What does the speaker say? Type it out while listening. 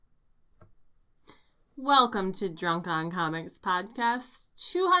Welcome to Drunk on Comics Podcast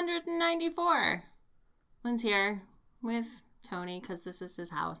 294. Lynn's here with Tony because this is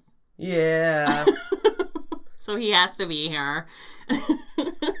his house. Yeah. So he has to be here.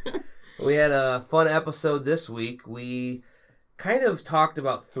 We had a fun episode this week. We kind of talked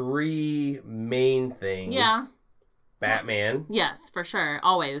about three main things. Yeah. Batman. Yes, for sure.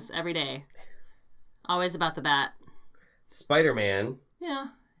 Always. Every day. Always about the bat. Spider-Man. Yeah.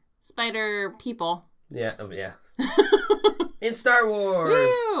 Spider people. Yeah. In Star Wars.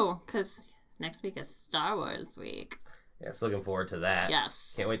 Woo! Because next week is Star Wars week. Yes, looking forward to that.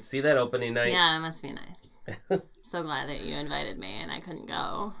 Yes. Can't wait to see that opening night. Yeah, it must be nice. So glad that you invited me and I couldn't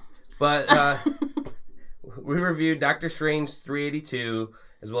go. But we reviewed Doctor Strange 382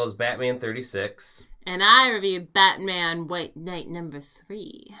 as well as Batman 36. And I reviewed Batman White Knight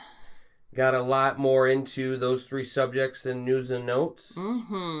 #3. Got a lot more into those three subjects in news and notes.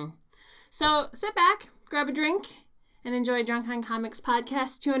 Mm-hmm. So sit back, grab a drink, and enjoy Drunk on Comics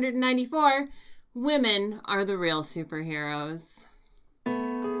Podcast 294. Women are the real superheroes.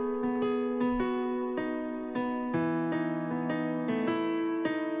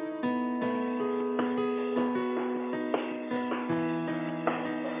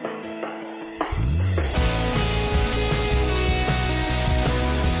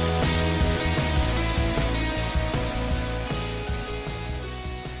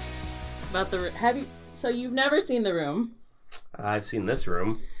 So you've never seen The Room? I've seen this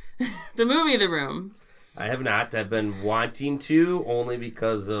room. The movie The Room. I have not. I've been wanting to, only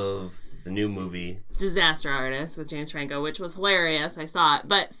because of the new movie. Disaster Artist with James Franco, which was hilarious. I saw it.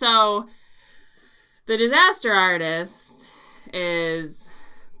 But so, The Disaster Artist is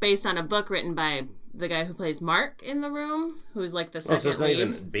based on a book written by the guy who plays Mark in The Room, who's like the second so it's not lead.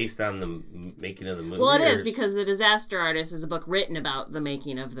 even based on the making of the movie? Well, it is, because The Disaster Artist is a book written about the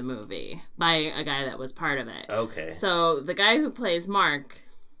making of the movie by a guy that was part of it. Okay. So the guy who plays Mark,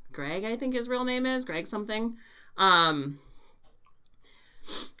 Greg, I think his real name is, Greg something,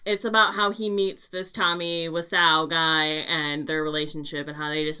 it's about how he meets this Tommy Wiseau guy and their relationship and how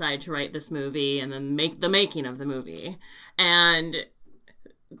they decide to write this movie and then make the making of the movie. And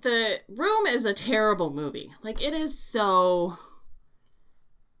The Room is a terrible movie. Like, it is so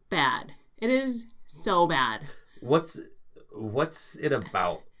bad. It is so bad. What's it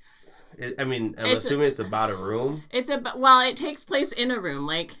about? I'm assuming it's about a room. It takes place in a room.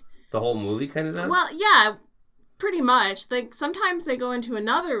 Like, the whole movie kind of does? Well, yeah, pretty much. Like, sometimes they go into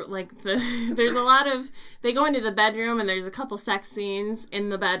another, there's a lot of, they go into the bedroom and there's a couple sex scenes in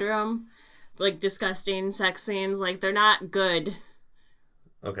the bedroom. Like, disgusting sex scenes. Like, they're not good.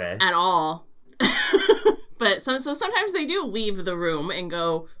 Okay. At all. But so sometimes they do leave the room and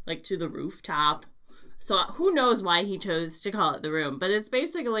go, like, to the rooftop. So who knows why he chose to call it The Room. But it's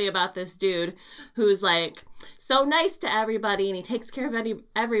basically about this dude who's, like, so nice to everybody, and he takes care of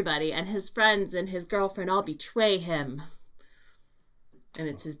everybody, and his friends and his girlfriend all betray him. And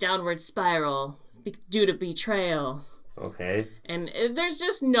it's his downward spiral due to betrayal. Okay. And there's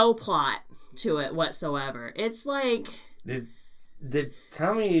just no plot to it whatsoever. It's like... Did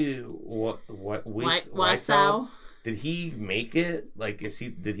Tommy Wiseau? Did he make it? Like,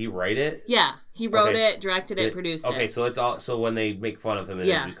 did he write it? Yeah, he wrote it, directed it, produced it. Okay, so it's all. So when they make fun of him,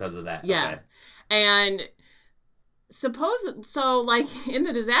 it's because of that. Yeah, okay. And like in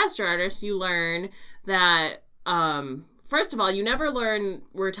The Disaster Artist, you learn that first of all, you never learn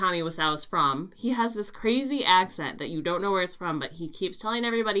where Tommy Wiseau's from. He has this crazy accent that you don't know where it's from, but he keeps telling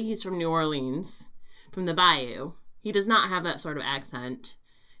everybody he's from New Orleans, from the Bayou. He does not have that sort of accent.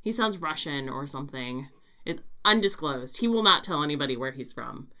 He sounds Russian or something. It's undisclosed. He will not tell anybody where he's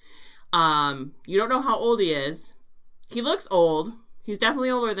from. You don't know how old he is. He looks old. He's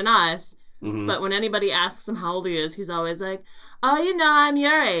definitely older than us. Mm-hmm. But when anybody asks him how old he is, he's always like, oh, I'm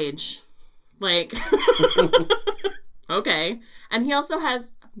your age. Like, okay. And he also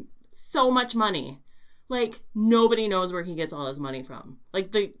has so much money. Like, nobody knows where he gets all his money from.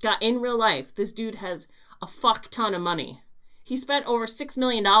 Like, the guy in real life, this dude has a fuck ton of money. He spent over $6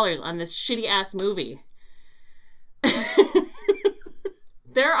 million on this shitty-ass movie.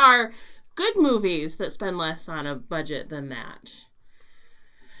 There are good movies that spend less on a budget than that.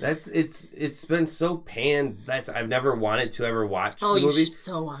 It's been so panned that I've never wanted to ever watch the movie. Oh, you should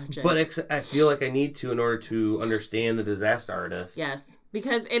so watch it. But I feel like I need to in order to understand The Disaster Artist. Yes,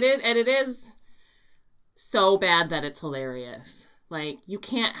 because it is so bad that it's hilarious. Like, you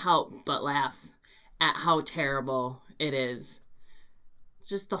can't help but laugh at how terrible it is.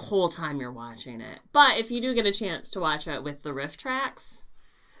 Just the whole time you're watching it. But if you do get a chance to watch it with the riff tracks,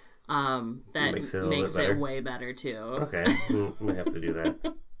 that makes it way better too. Okay, I might have to do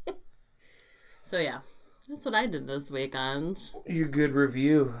that. So yeah, that's what I did this weekend. Your good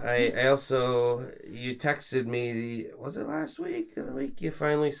review. I also, you texted me, was it last week? The week you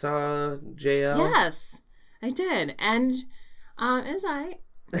finally saw JL? Yes, I did. And is I.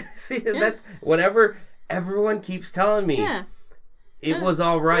 See, that's whatever everyone keeps telling me. Yeah. It was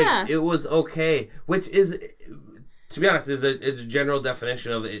all right. Yeah. It was okay. Which is, to be honest, it's a general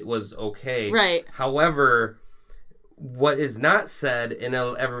definition of it was okay. Right. However, what is not said, and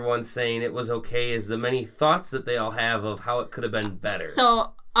everyone's saying it was okay, is the many thoughts that they all have of how it could have been better.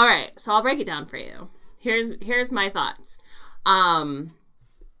 So, all right. So I'll break it down for you. Here's my thoughts.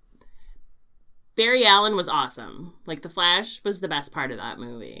 Barry Allen was awesome. Like, The Flash was the best part of that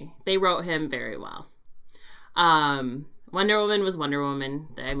movie. They wrote him very well. Wonder Woman was Wonder Woman.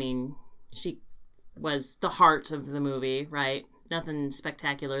 I mean, she was the heart of the movie, right? Nothing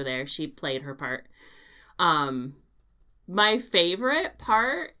spectacular there. She played her part. My favorite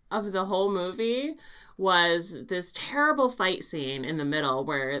part of the whole movie was this terrible fight scene in the middle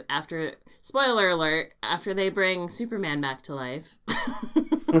where spoiler alert, after they bring Superman back to life,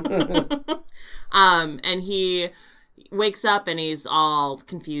 and he wakes up and he's all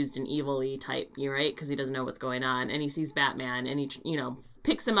confused and evil-y type, right? Because he doesn't know what's going on. And he sees Batman and he,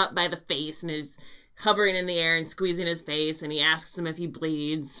 picks him up by the face and is hovering in the air and squeezing his face. And he asks him if he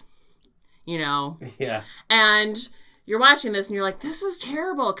bleeds, Yeah. And you're watching this and you're like, this is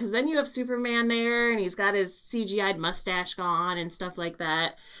terrible. Because then you have Superman there and he's got his CGI'd mustache gone and stuff like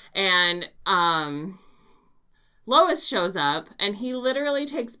that. And Lois shows up and he literally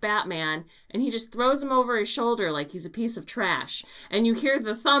takes Batman and he just throws him over his shoulder like he's a piece of trash. And you hear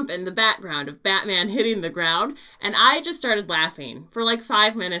the thump in the background of Batman hitting the ground. And I just started laughing for like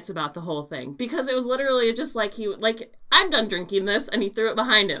 5 minutes about the whole thing because it was literally just like I'm done drinking this, and he threw it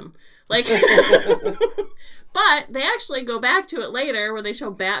behind him. Like, but they actually go back to it later where they show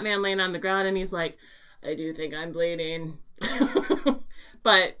Batman laying on the ground and he's like, I do think I'm bleeding.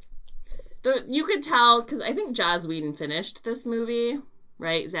 But you could tell, because I think Joss Whedon finished this movie,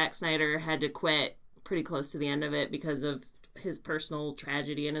 right? Zack Snyder had to quit pretty close to the end of it because of his personal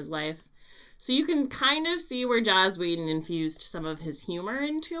tragedy in his life. So you can kind of see where Joss Whedon infused some of his humor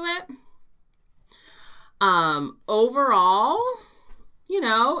into it. Overall,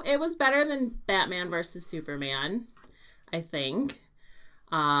 it was better than Batman versus Superman, I think.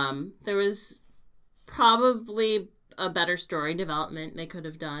 There was probably a better story development they could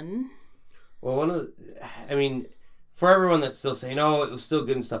have done. Well, for everyone that's still saying, oh, it was still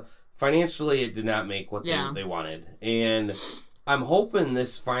good and stuff, financially it did not make what they wanted. And I'm hoping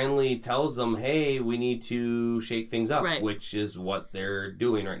this finally tells them, hey, we need to shake things up, right, which is what they're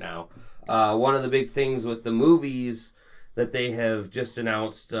doing right now. One of the big things with the movies that they have just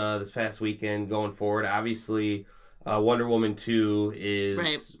announced this past weekend going forward, obviously Wonder Woman 2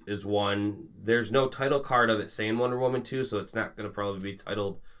 is one. There's no title card of it saying Wonder Woman 2, so it's not going to probably be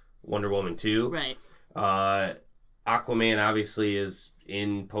titled Wonder Woman 2. Right. Aquaman obviously is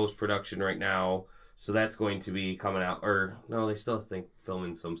in post-production right now, so that's going to be coming out. Or, no, they still think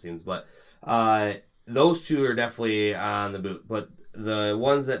filming some scenes, but those two are definitely on the boot. But the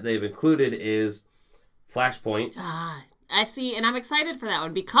ones that they've included is Flashpoint. I see, and I'm excited for that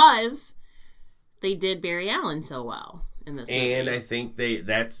one because they did Barry Allen so well in this movie. And I think they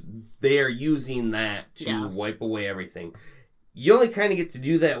are using that to wipe away everything. You only kind of get to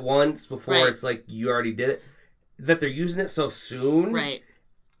do that once before it's like you already did it. That they're using it so soon. Right.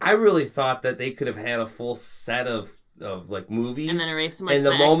 I really thought that they could have had a full set of like movies. And then erase them like and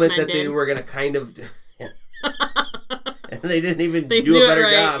the moment that they were going to kind of... and they didn't even do a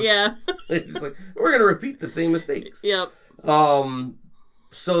better job. Yeah. They're just like, we're going to repeat the same mistakes. Yep.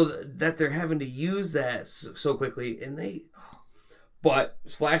 So that they're having to use that so quickly. But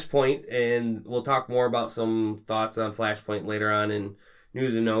Flashpoint, and we'll talk more about some thoughts on Flashpoint later on in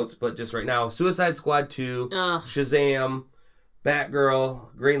news and notes, but just right now, Suicide Squad 2, Shazam,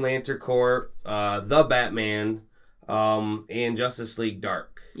 Batgirl, Green Lantern Corps, The Batman, and Justice League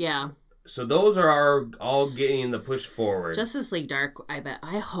Dark. Yeah. So those are all getting the push forward. Justice League Dark,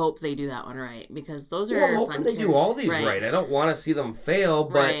 I hope they do that one right, because those are fun. I'm hoping they do all these right. I don't want to see them fail,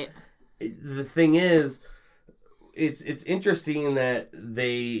 but the thing is, it's interesting that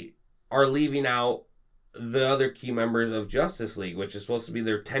they are leaving out the other key members of Justice League, which is supposed to be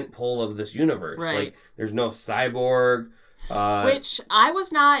their tent pole of this universe. Right. Like, there's no Cyborg. Which I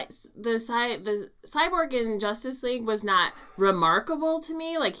was not, the Cyborg in Justice League was not remarkable to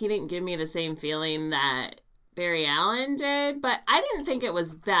me. Like, he didn't give me the same feeling that Barry Allen did, but I didn't think it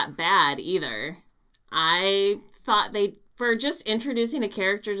was that bad either. I thought for just introducing a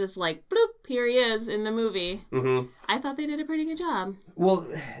character, just like, bloop, here he is in the movie. Mm-hmm. I thought they did a pretty good job. Well,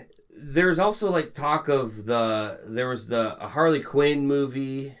 there's also like talk of there was the Harley Quinn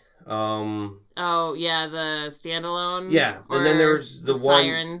movie. Oh yeah, the standalone. Yeah, and then there's the one.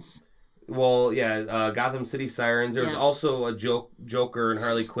 Sirens. Well, yeah, Gotham City Sirens. There's also a Joker and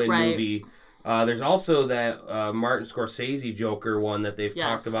Harley Quinn movie. There's also that Martin Scorsese Joker one that they've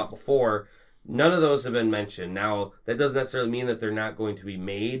talked about before. None of those have been mentioned. Now, that doesn't necessarily mean that they're not going to be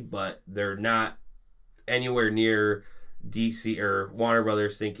made, but they're not anywhere near DC or Warner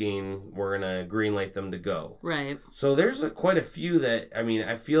Brothers thinking we're going to greenlight them to go. Right. So there's quite a few that, I mean,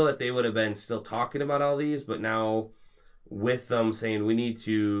 I feel that they would have been still talking about all these, but now with them saying we need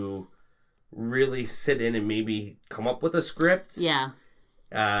to really sit in and maybe come up with a script. Yeah.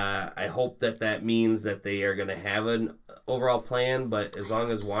 I hope that means that they are going to have an overall plan, but as long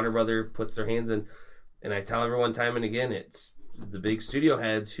as Warner Brothers puts their hands in, and I tell everyone time and again, it's the big studio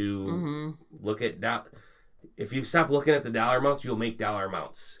heads who look at if you stop looking at the dollar amounts, you'll make dollar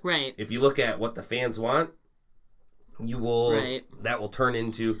amounts. Right. If you look at what the fans want, you will that will turn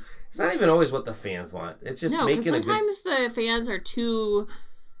into, it's not even always what the fans want. It's just making a good... sometimes the fans are too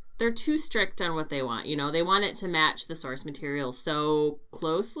strict on what they want. You know, they want it to match the source material so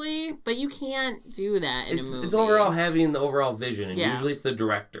closely, but you can't do that in a movie. It's overall having the overall vision, and usually it's the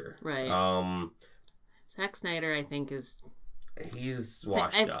director. Right. Zack Snyder, I think, he's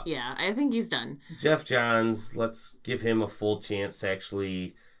washed up. Yeah, I think he's done. Jeff Johns, let's give him a full chance to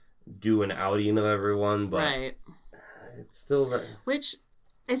actually do an outing of everyone, but it's still... Which...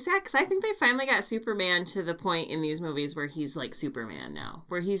 Is that because I think they finally got Superman to the point in these movies where he's like Superman now,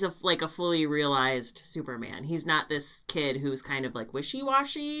 where he's a fully realized Superman. He's not this kid who's kind of like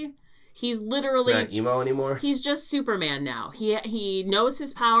wishy-washy. He's literally not emo anymore. He's just Superman now. He knows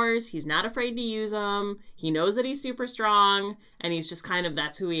his powers. He's not afraid to use them. He knows that he's super strong, and he's just kind of,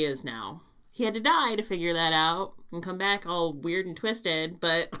 that's who he is now. He had to die to figure that out and come back all weird and twisted,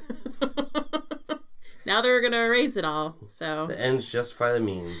 but now they're going to erase it all, so... The ends justify the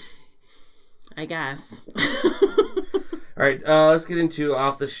means. I guess. All right, let's get into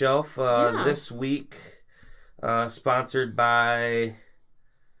Off the Shelf. This week, sponsored by...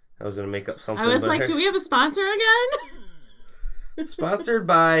 I was going to make up something. I was like, do we have a sponsor again? Sponsored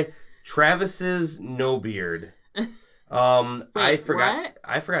by Travis's No Beard. Wait, I forgot. what?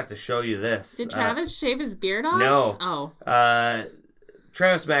 I forgot to show you this. Did Travis shave his beard off? No. Oh.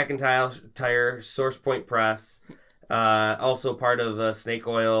 Travis McIntyre, Source Point Press, also part of Snake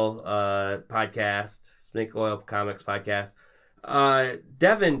Oil podcast, Snake Oil Comics podcast.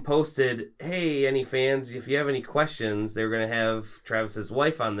 Devin posted, hey, any fans, if you have any questions, they were going to have Travis's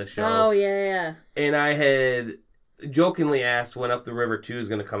wife on the show. Oh, yeah. And I had jokingly asked when Up the River 2 is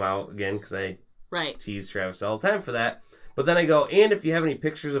going to come out again, because I tease Travis all the time for that. But then I go, and if you have any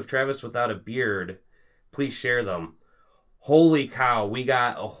pictures of Travis without a beard, please share them. Holy cow, we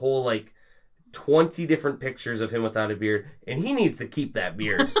got a whole, 20 different pictures of him without a beard, and he needs to keep that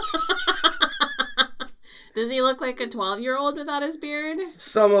beard. Does he look like a 12-year-old without his beard?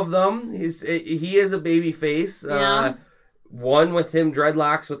 Some of them. He is a baby face. Yeah. One with him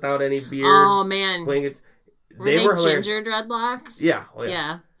dreadlocks without any beard. Oh, man. Were they ginger dreadlocks? Yeah.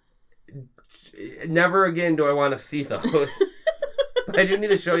 Yeah. Never again do I want to see those. I do need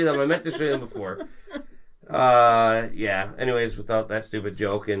to show you them. I meant to show you them before. Anyways, without that stupid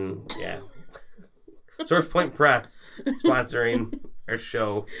joke, and Source Point Press sponsoring our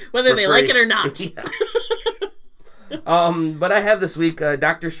show, whether they like it or not. But I have this week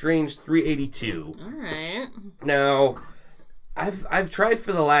Doctor Strange 382. All right. Now, I've tried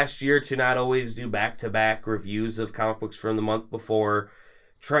for the last year to not always do back-to-back reviews of comic books from the month before,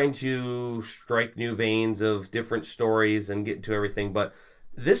 trying to strike new veins of different stories and get into everything, but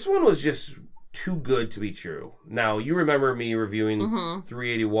this one was just too good to be true. Now, you remember me reviewing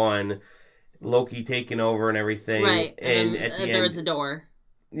 381, Loki taking over and everything. Right. And at the end, there was a door.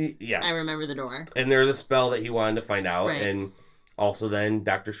 Yes. I remember the door. And there's a spell that he wanted to find out. Right. And also then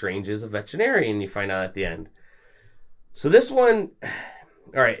Doctor Strange is a veterinarian, you find out at the end. So this one,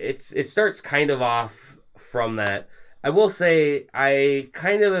 all right, it starts kind of off from that. I will say I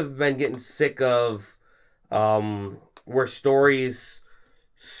kind of have been getting sick of where stories...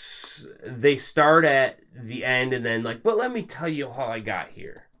 they start at the end and then but let me tell you how I got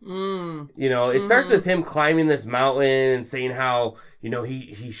here. It starts with him climbing this mountain and saying how, he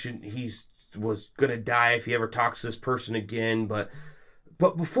was gonna die if he ever talks to this person again, but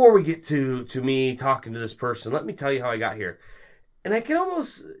before we get to me talking to this person, let me tell you how I got here. And I can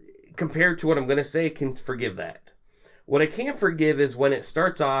almost, compared to what I'm gonna say, can forgive that. What I can't forgive is when it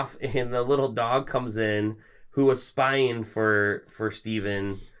starts off and the little dog comes in who was spying for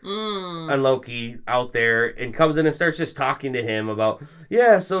Steven and Loki out there, and comes in and starts just talking to him about,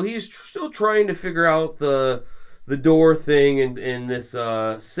 so he's still trying to figure out the door thing and this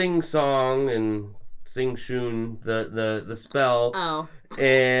sing song and sing shun the spell. Oh.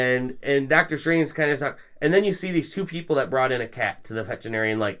 And Doctor Strange kind of talk, and then you see these two people that brought in a cat to the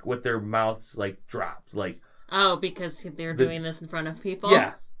veterinarian, like with their mouths like dropped, like. Oh, because they're doing this in front of people?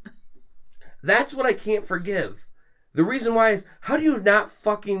 Yeah. That's what I can't forgive. The reason why is, how do you not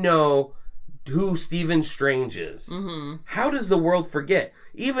fucking know who Stephen Strange is? Mm-hmm. How does the world forget?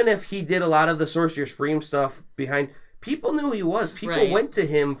 Even if he did a lot of the Sorcerer Supreme stuff behind, people knew who he was. People went to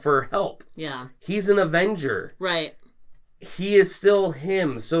him for help. Yeah. He's an Avenger. Right. He is still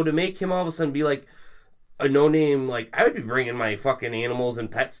him. So to make him all of a sudden be like a no-name, like, I would be bringing my fucking animals and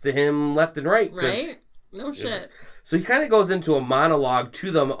pets to him left and right. Right? No shit. So he kind of goes into a monologue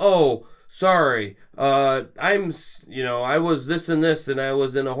to them. Oh, sorry, I was this and this, and I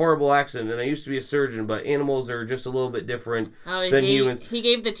was in a horrible accident, and I used to be a surgeon, but animals are just a little bit different than humans. He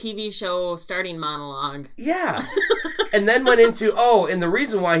gave the TV show starting monologue. Yeah. And then went into, and the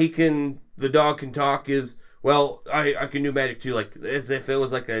reason why the dog can talk is, well, I can do magic too, like, as if it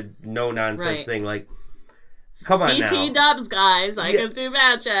was like a no-nonsense thing, like, come on now. BT dubs, guys, I can do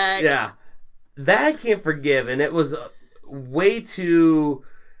magic. Yeah. That I can't forgive, and it was way too...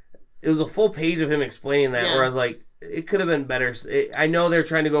 It was a full page of him explaining that, where I was like, it could have been better. I know they're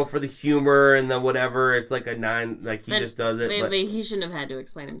trying to go for the humor and the whatever. It's like he just does it. He shouldn't have had to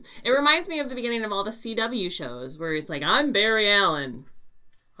explain him. It reminds me of the beginning of all the CW shows, where it's like, I'm Barry Allen.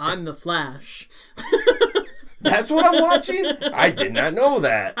 I'm the Flash. That's what I'm watching? I did not know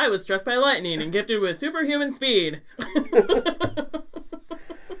that. I was struck by lightning and gifted with superhuman speed.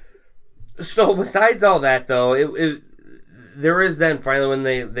 So besides all that, though, there is then finally when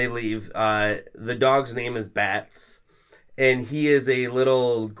they leave, the dog's name is Bats, and he is a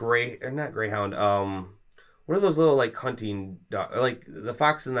little not greyhound. What are those little like hunting dog, like the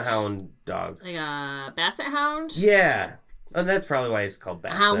Fox and the Hound dog? Like a basset hound? Yeah, and that's probably why he's called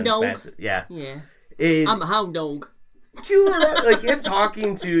Bats. Hound dog. Bats, yeah. I'm a hound dog. Cute, like him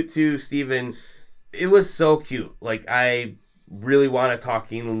talking to Steven, it was so cute. Like, I really want a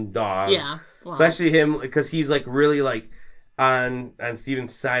talking dog. Yeah. Wow. Especially him, because he's like really like on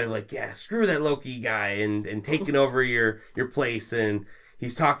Steven's side of like, yeah, screw that Loki guy and taking over your place, and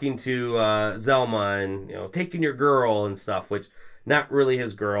he's talking to Zelma and taking your girl and stuff, which not really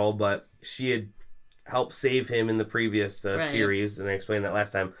his girl, but she had helped save him in the previous series, and I explained that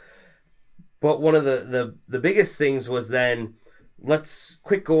last time. But one of the biggest things was then, let's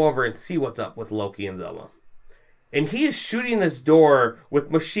quick go over and see what's up with Loki and Zelma. And he is shooting this door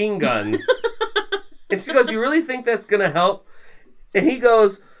with machine guns. And she goes, "You really think that's going to help?" And he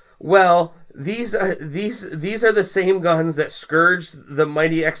goes, "Well, these are the same guns that Scourge the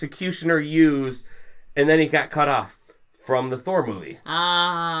Mighty Executioner used." And then he got cut off from the Thor movie.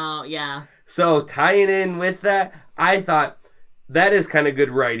 Oh, yeah. So tying in with that, I thought that is kind of good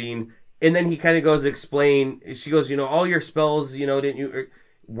writing. And then he kind of goes to explain. She goes, all your spells, didn't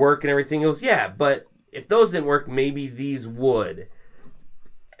work and everything. He goes, yeah, but if those didn't work, maybe these would.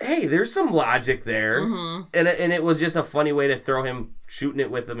 Hey, there's some logic there. Mm-hmm. And it was just a funny way to throw him shooting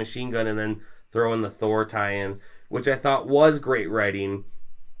it with a machine gun and then throwing the Thor tie-in, which I thought was great writing.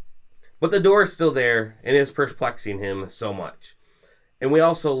 But the door is still there and is perplexing him so much. And we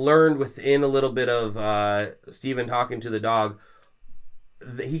also learned within a little bit of Steven talking to the dog,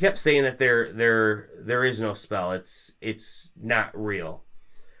 he kept saying that there is no spell. It's not real.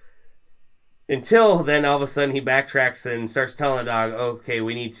 Until then, all of a sudden, he backtracks and starts telling the dog, okay,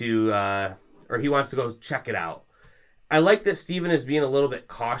 we need to, or he wants to go check it out. I like that Steven is being a little bit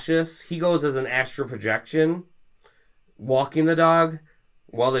cautious. He goes as an astral projection, walking the dog,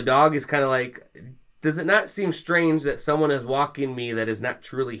 while the dog is kind of like, does it not seem strange that someone is walking me that is not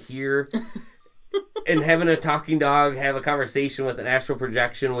truly here? And having a talking dog have a conversation with an astral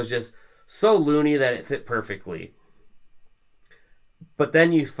projection was just so loony that it fit perfectly. But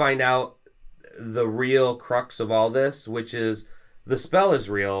then you find out the real crux of all this, which is the spell is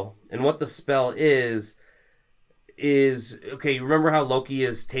real. And what the spell is okay, you remember how Loki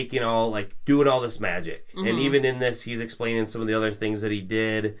is taking doing all this magic. Mm-hmm. And even in this, he's explaining some of the other things that he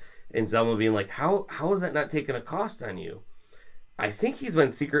did. And Zelma being like, how is that not taking a cost on you? I think he's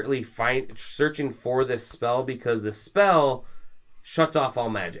been secretly searching for this spell because the spell shuts off all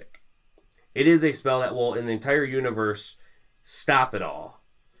magic. It is a spell that will, in the entire universe, stop it all.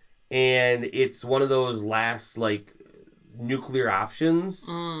 And it's one of those last, nuclear options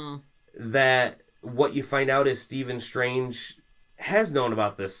that what you find out is Stephen Strange has known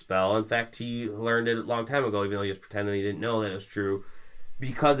about this spell. In fact, he learned it a long time ago, even though he was pretending he didn't know that it was true,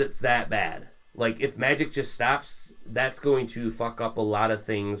 because it's that bad. Like, if magic just stops, that's going to fuck up a lot of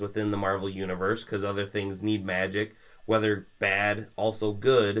things within the Marvel Universe, because other things need magic, whether bad, also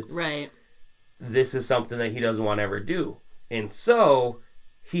good. Right. This is something that he doesn't want to ever do. And so,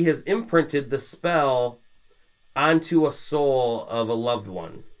 he has imprinted the spell onto a soul of a loved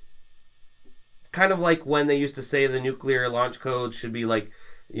one. Kind of like when they used to say the nuclear launch code should be like,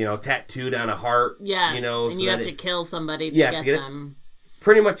 tattooed on a heart. Yes, and so you have to kill somebody to get them.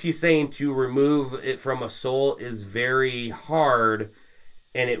 Pretty much he's saying to remove it from a soul is very hard,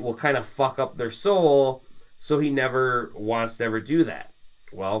 and it will kind of fuck up their soul, so he never wants to ever do that.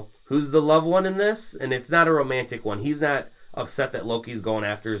 Well, who's the loved one in this? And it's not a romantic one. He's not upset that Loki's going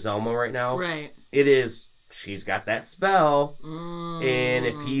after Zelma right now. Right. It is, she's got that spell, and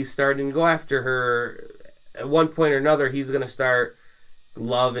if he's starting to go after her, at one point or another, he's going to start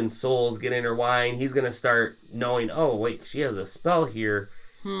love and souls get intertwined. He's going to start knowing, oh, wait, she has a spell here.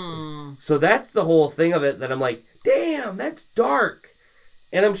 So that's the whole thing of it, that I'm like, damn, that's dark.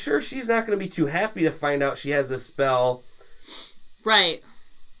 And I'm sure she's not going to be too happy to find out she has a spell. Right.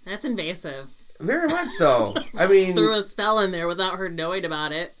 That's invasive. Very much so. I mean, threw a spell in there without her knowing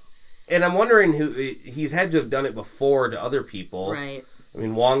about it. And I'm wondering who he's had to have done it before to other people. Right. I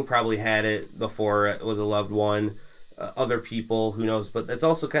mean, Wong probably had it before it was a loved one. Other people, who knows? But that's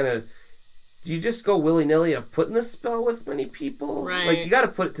also kind of, do you just go willy-nilly of putting this spell with many people? Right. Like, you got to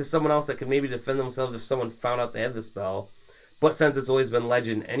put it to someone else that can maybe defend themselves if someone found out they had the spell. But since it's always been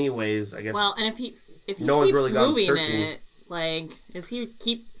legend anyways, I guess. Well, and if he no keeps really moving it, like,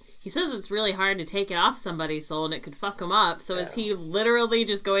 he says it's really hard to take it off somebody's soul and it could fuck him up. So is he literally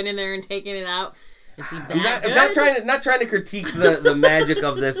just going in there and taking it out? Is he that good? I'm not trying to critique the magic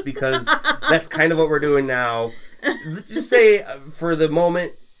of this, because that's kind of what we're doing now. Just say, for the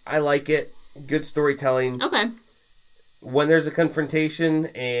moment, I like it. Good storytelling. Okay. When there's a confrontation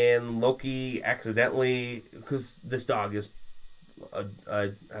and Loki accidentally, because this dog is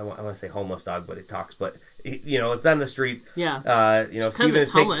I want to say homeless dog, but it talks, but it's on the streets. Yeah. Just because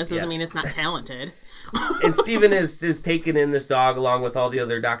it's homeless doesn't mean it's not talented. And Steven is taking in this dog along with all the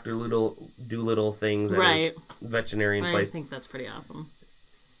other Dr. Doolittle things at his veterinarian place. I think that's pretty awesome.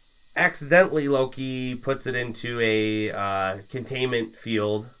 Accidentally, Loki puts it into a containment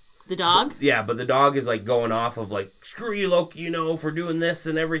field. The dog? Yeah, but the dog is like going off of like, screw you, Loki, for doing this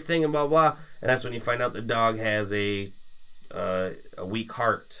and everything and blah, blah. And that's when you find out the dog has a weak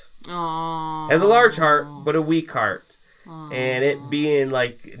heart. Aww. Has a large heart, but a weak heart. Aww. And it being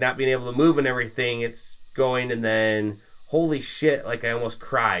like not being able to move and everything, it's going, and then holy shit, like I almost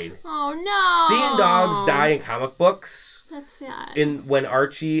cried. Oh no. Seeing dogs die in comic books. That's sad. When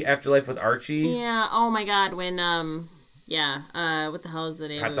Archie, Afterlife with Archie. Yeah, oh my god, when what the hell is the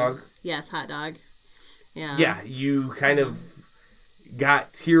name? Hot Dog? Yes, Hot Dog. Yeah. Yeah, you kind of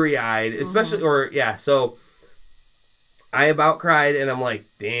got teary-eyed, especially, so I about cried, and I'm like,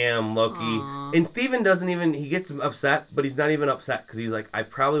 damn, Loki. Aww. And Steven doesn't even, he gets upset, but he's not even upset, because he's like, I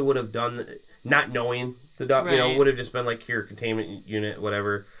probably would have done, not knowing the dog, would have just been like, here, containment unit,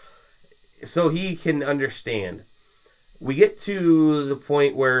 whatever. So he can understand. We get to the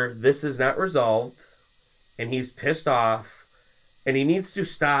point where this is not resolved, and he's pissed off, and he needs to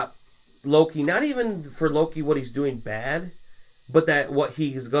stop Loki, not even for Loki what he's doing bad, but that what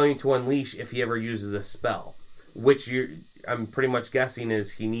he's going to unleash if he ever uses a spell. Which I'm pretty much guessing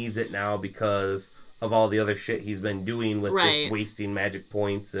is he needs it now because of all the other shit he's been doing with just wasting magic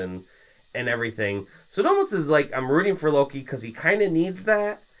points and everything. So it almost is like I'm rooting for Loki because he kind of needs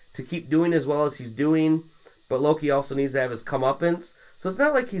that to keep doing as well as he's doing. But Loki also needs to have his comeuppance. So it's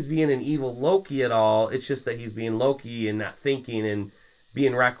not like he's being an evil Loki at all. It's just that he's being Loki and not thinking, and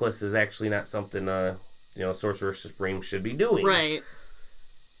being reckless is actually not something Sorcerer Supreme should be doing. Right.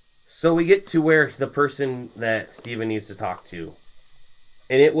 So we get to where the person that Steven needs to talk to.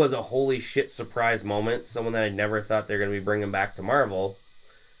 And it was a holy shit surprise moment. Someone that I never thought they're going to be bringing back to Marvel.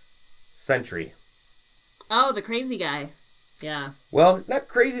 Sentry. Oh, the crazy guy. Yeah. Well, not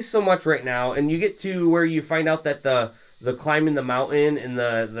crazy so much right now. And you get to where you find out that the climbing the mountain and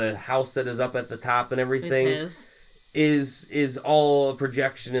the house that is up at the top and everything is all a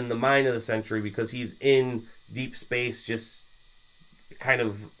projection in the mind of the Sentry, because he's in deep space, just kind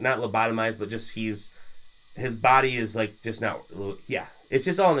of not lobotomized, but just his body is like just not, it's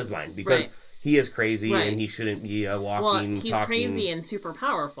just all in his mind, because he is crazy and he shouldn't be walking. Well, he's talking. Crazy and super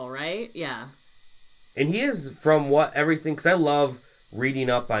powerful, right? Yeah. And he is, from what everything, because I love reading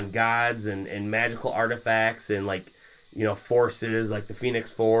up on gods and magical artifacts and forces like the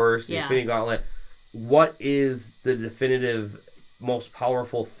Phoenix Force, the Infinity Gauntlet. What is the definitive most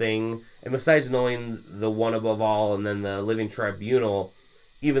powerful thing. And besides knowing the one above all and then the Living Tribunal,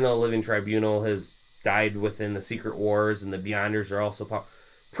 even though the Living Tribunal has died within the Secret Wars and the Beyonders are also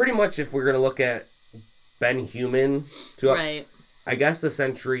pretty much, if we're going to look at Ben Human, right. I guess the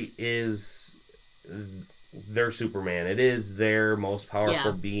Sentry is their Superman. It is their most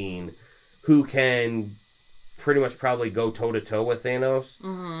powerful being who can pretty much probably go toe-to-toe with Thanos.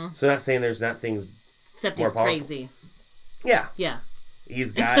 Mm-hmm. So not saying there's not things except he's powerful. Crazy. Yeah. Yeah.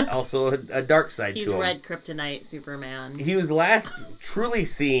 He's got also a dark side to him. He's Red Kryptonite Superman. He was last truly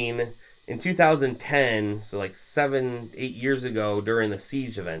seen in 2010, so like 7-8 years ago during the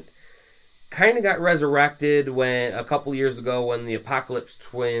Siege event. Kind of got resurrected a couple years ago when the Apocalypse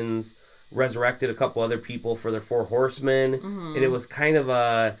Twins resurrected a couple other people for their 4 Horsemen. Mm-hmm. And it was kind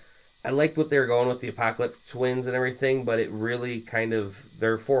of I liked what they were going with the Apocalypse Twins and everything, but it really kind of,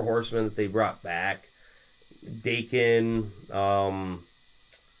 their 4 Horsemen that they brought back, Daken, I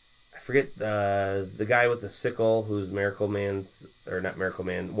forget the guy with the sickle who's Wonder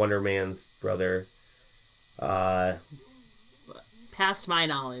Man's brother. Past my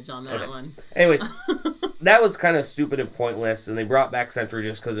knowledge on that one. Anyway, that was kind of stupid and pointless, and they brought back Sentry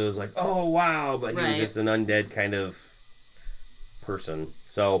just because it was like, oh wow, but he was just an undead kind of person.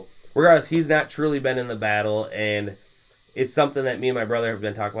 So, regardless, he's not truly been in the battle, and it's something that me and my brother have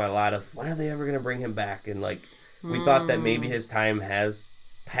been talking about a lot of, when are they ever going to bring him back? And like, we thought that maybe his time has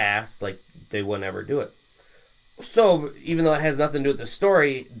passed, like they would never do it. So, even though it has nothing to do with the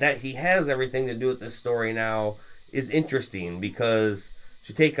story, that he has everything to do with this story now is interesting, because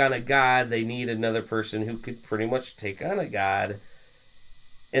to take on a god, they need another person who could pretty much take on a god.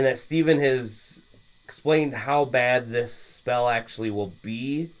 And that Steven has explained how bad this spell actually will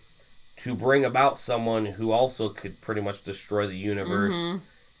be to bring about someone who also could pretty much destroy the universe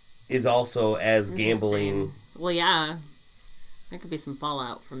is also as gambling. Well, yeah. There could be some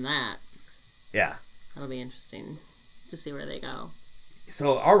fallout from that. Yeah. That'll be interesting to see where they go.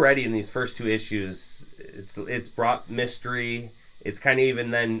 So already in these first 2 issues, it's brought mystery. It's kind of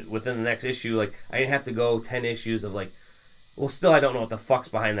even then within the next issue, like I didn't have to go 10 issues of like, well, still I don't know what the fuck's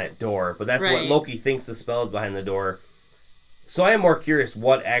behind that door, but that's what Loki thinks the spell is behind the door. So I am more curious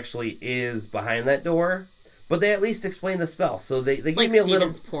what actually is behind that door, but they at least explain the spell. So they give like me a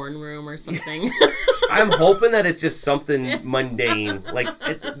Steven's porn room or something. I'm hoping that it's just something mundane. Like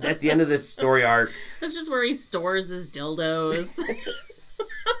at the end of this story arc, that's just where he stores his dildos.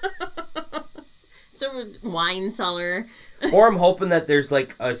 It's a wine cellar. Or I'm hoping that there's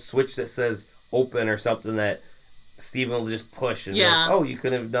like a switch that says open or something that Steven will just push and like, oh, you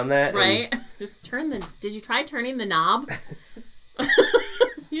could have done that. Right. And just did you try turning the knob?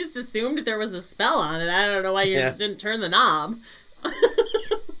 You just assumed that there was a spell on it. I don't know why you just didn't turn the knob.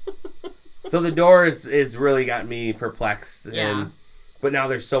 So the door is really got me perplexed. Yeah. But now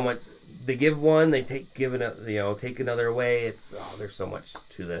there's so much. They give one, they take another away. There's so much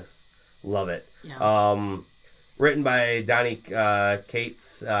to this. Love it. Yeah. Written by Donny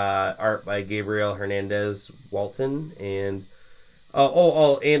Cates, art by Gabriel Hernandez Walton, and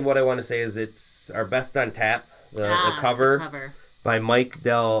and what I want to say is it's our best on tap. The cover by Mike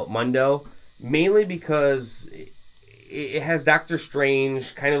Del Mundo, mainly because it has Doctor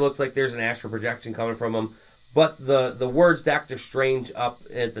Strange. Kind of looks like there's an astral projection coming from him. But the words Doctor Strange up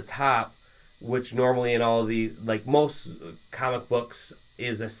at the top, which normally in all the, like most comic books,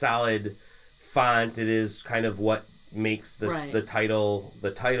 is a solid font. It is kind of what makes the title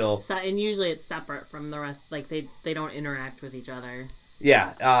the title. So, and usually it's separate from the rest. Like they don't interact with each other.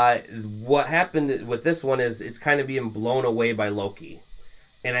 Yeah. What happened with this one is it's kind of being blown away by Loki.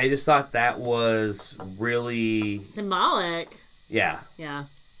 And I just thought that was really symbolic. Yeah. Yeah.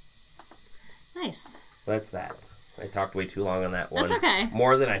 Nice. That's that. I talked way too long on that one. That's okay.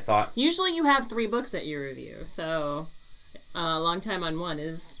 More than I thought. Usually you have 3 books that you review, so a long time on one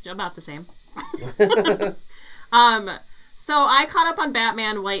is about the same. So I caught up on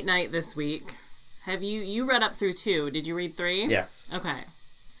Batman White Knight this week. Have you read up through 2? Did you read 3? Yes. Okay.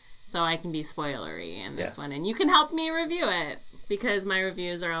 So I can be spoilery in this one, and you can help me review it because my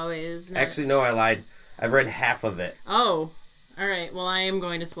reviews are always Actually, no, I lied. I've read half of it. Oh. All right. Well, I am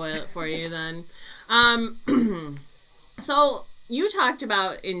going to spoil it for you then. So you talked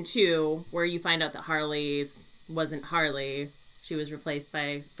about in 2 where you find out that Harley wasn't Harley. She was replaced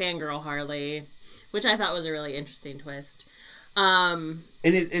by Fangirl Harley, which I thought was a really interesting twist. And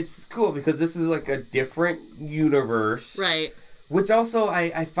it's cool because this is like a different universe. Right. Which also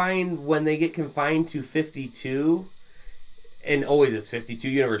I find when they get confined to 52, and always it's 52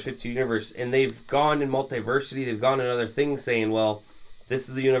 universe, and they've gone in multiversity, they've gone in other things saying, well, this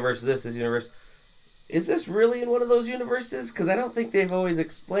is the universe, this is the universe. is this really in one of those universes? Because I don't think they've always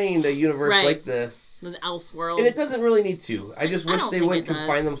explained a universe like this. The Elseworlds. And it doesn't really need to. I just wish they wouldn't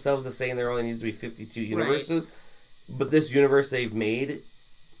confine themselves to saying there only needs to be 52 universes. Right. But this universe they've made,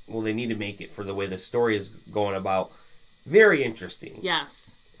 well, they need to make it for the way the story is going about. Very interesting.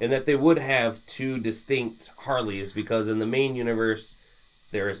 Yes. And that they would have 2 distinct Harleys, because in the main universe,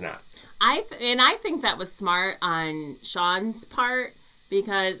 there is not. I think that was smart on Sean's part,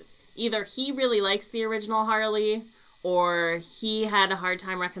 because either he really likes the original Harley, or he had a hard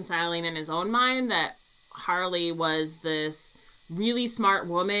time reconciling in his own mind that Harley was this really smart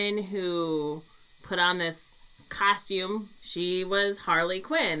woman who put on this costume. She was Harley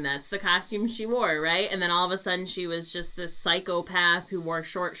Quinn. That's the costume she wore, right? And then all of a sudden she was just this psychopath who wore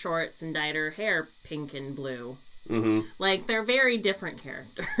short shorts and dyed her hair pink and blue. Mm-hmm. Like, they're very different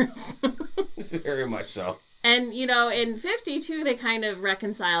characters. Very much so. And, you know, in 52, they kind of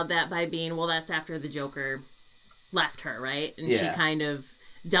reconciled that by being, well, that's after the Joker left her, right? And she kind of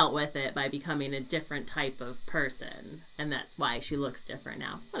dealt with it by becoming a different type of person. And that's why she looks different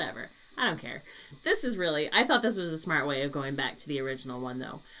now. Whatever. I don't care. I thought this was a smart way of going back to the original one,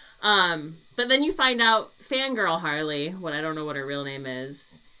 though. But then you find out Fangirl Harley, I don't know what her real name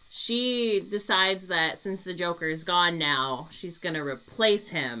is, she decides that since the Joker's gone now, she's going to replace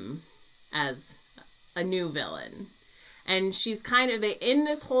him as a new villain. And she's kind of, in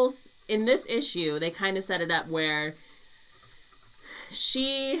this issue, they kind of set it up where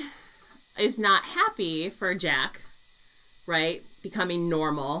she is not happy for Jack, right, becoming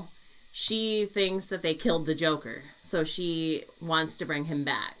normal. She thinks that they killed the Joker, so she wants to bring him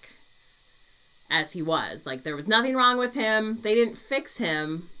back as he was. Like, there was nothing wrong with him. They didn't fix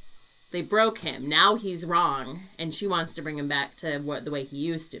him. They broke him. Now he's wrong, and she wants to bring him back to the way he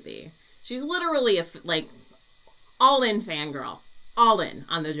used to be. She's literally all-in fangirl. All in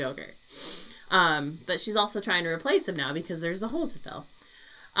on the Joker. But she's also trying to replace him now because there's a hole to fill.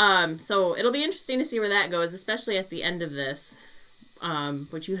 So it'll be interesting to see where that goes, especially at the end of this,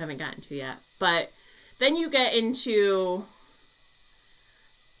 which you haven't gotten to yet. But then you get into...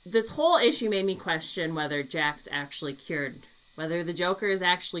 This whole issue made me question whether Jack's actually cured, whether the Joker is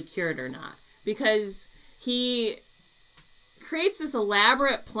actually cured or not. Because he creates this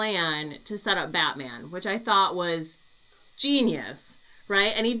elaborate plan to set up Batman, which I thought was genius,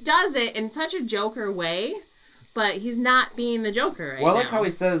 right? And he does it in such a Joker way, but he's not being the Joker right now. Well, I like how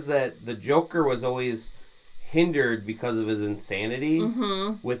he says that the Joker was always hindered because of his insanity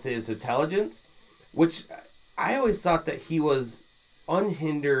with his intelligence, which I always thought that he was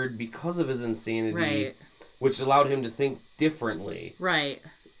unhindered because of his insanity, right, which allowed him to think differently. Right.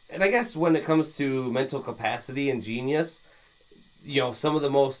 And I guess when it comes to mental capacity and genius, you know, some of the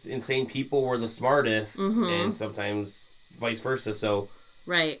most insane people were the smartest, and sometimes vice versa. So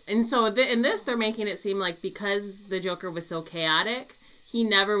right. And so in this, they're making it seem like because the Joker was so chaotic, he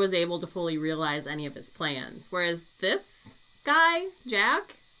never was able to fully realize any of his plans. Whereas this guy,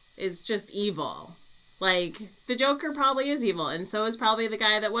 Jack, is just evil. Like, the Joker probably is evil, and so is probably the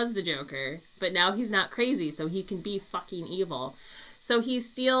guy that was the Joker. But now he's not crazy, so he can be fucking evil. So he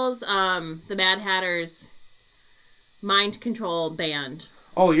steals the Mad Hatter's mind control band.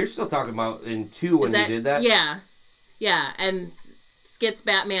 Oh, you're still talking about in 2 when he did that? Yeah. Yeah, and gets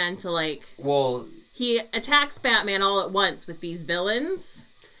Batman to, like... Well... He attacks Batman all at once with these villains,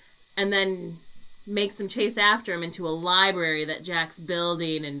 and then makes him chase after him into a library that Jack's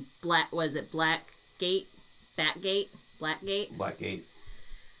building in Blackgate?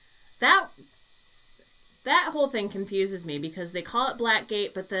 That whole thing confuses me because they call it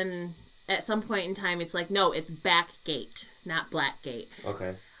Blackgate, but then at some point in time it's like, no, it's Backgate, not Blackgate.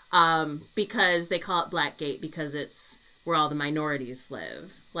 Okay. Because they call it Blackgate because it's where all the minorities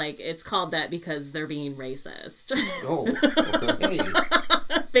live. Like, it's called that because they're being racist. Oh, okay.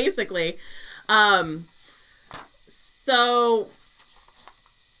 Basically. So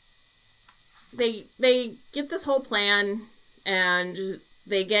they get this whole plan, and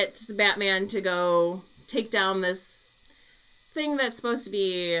they get the Batman to go take down this thing that's supposed to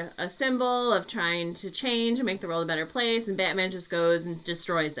be a symbol of trying to change and make the world a better place, and Batman just goes and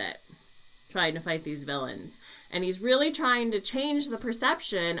destroys it, trying to fight these villains. And he's really trying to change the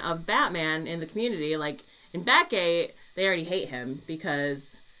perception of Batman in the community. Like, in Batgate, they already hate him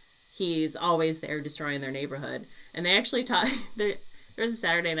because he's always there destroying their neighborhood. And they actually there was a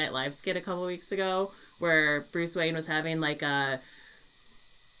Saturday Night Live skit a couple weeks ago where Bruce Wayne was having, like, a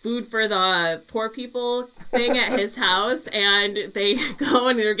food for the poor people thing at his house, and they go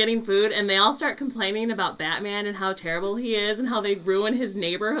and they're getting food, and they all start complaining about Batman and how terrible he is and how they ruin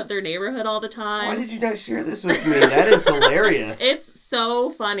their neighborhood all the time. Why did you not share this with me? That is hilarious. It's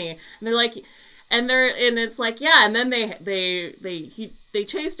so funny. And they're like, And it's like, yeah, and then they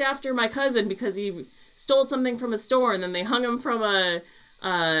chased after my cousin because he stole something from a store, and then they hung him from a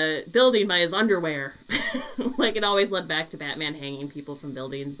building by his underwear. Like, it always led back to Batman hanging people from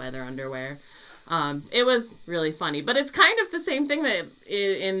buildings by their underwear. It was really funny, but it's kind of the same thing that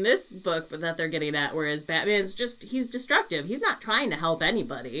in this book that they're getting at, whereas Batman's he's destructive. He's not trying to help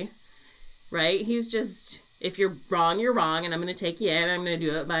anybody, right? He's just, if you're wrong, you're wrong, and I'm going to take you in, and I'm going to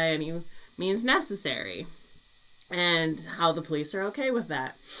do it by any means necessary. And how the police are okay with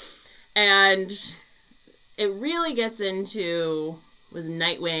that. And it really gets into was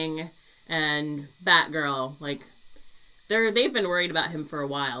Nightwing and Batgirl. Like, they've been worried about him for a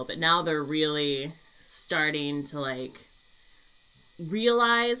while, but now they're really starting to, like,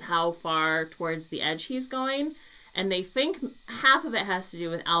 realize how far towards the edge he's going. And they think half of it has to do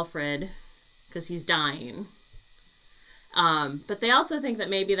with Alfred, because he's dying. But they also think that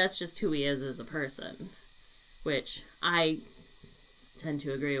maybe that's just who he is as a person, which I tend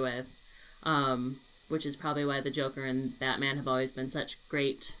to agree with, which is probably why the Joker and Batman have always been such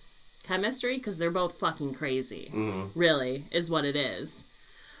great chemistry, because they're both fucking crazy. Really is what it is.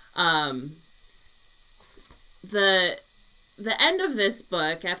 The end of this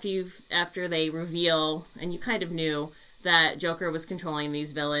book, after they reveal, and you kind of knew that Joker was controlling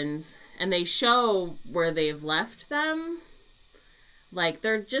these villains, and they show where they've left them. Like,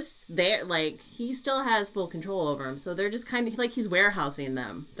 they're just there. Like, he still has full control over them, so they're just kind of like he's warehousing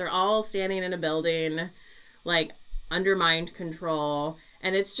them. They're all standing in a building, like, under mind control,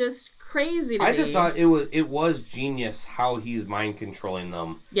 and it's just crazy to me. I just thought it was genius how he's mind controlling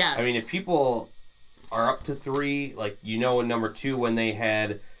them. Yes. I mean, if people are up to 3, like, in number 2 when they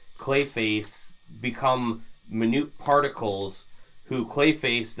had Clayface become minute particles, who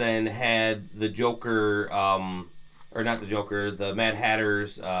Clayface then had the Joker, or not the Joker, the Mad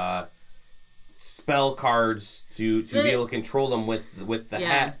Hatter's spell cards to be able to control them with the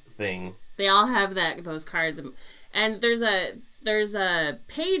hat thing. They all have those cards, and there's a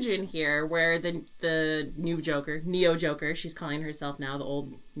page in here where the new Joker, Neo Joker, she's calling herself now, the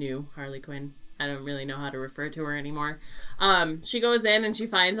old new Harley Quinn. I don't really know how to refer to her anymore. She goes in and she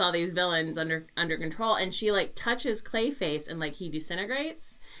finds all these villains under control, and she, like, touches Clayface, and, like, he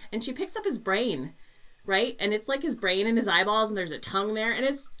disintegrates, and she picks up his brain, right? And it's like his brain and his eyeballs, and there's a tongue there, and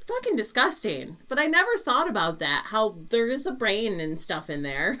it's fucking disgusting. But I never thought about that, how there is a brain and stuff in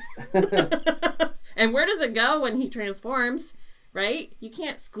there. And where does it go when he transforms, right? You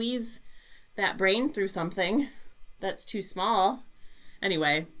can't squeeze that brain through something that's too small.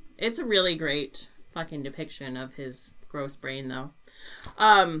 Anyway, it's a really great fucking depiction of his gross brain, though.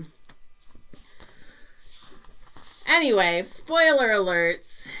 Anyway, spoiler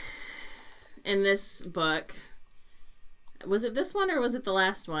alerts in this book. Was it this one or was it the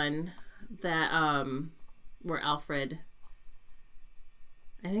last one that, where Alfred...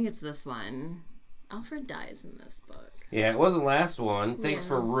 I think it's this one. Alfred dies in this book. Yeah, it was the last one. Thanks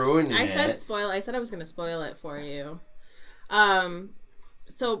for ruining it. I said I was going to spoil it for you.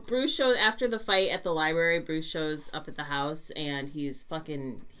 So Bruce shows, after the fight at the library, Bruce shows up at the house, and he's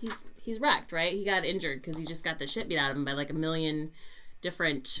wrecked, right? He got injured because he just got the shit beat out of him by, like, a million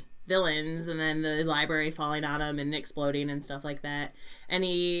different villains, and then the library falling on him and exploding and stuff like that. And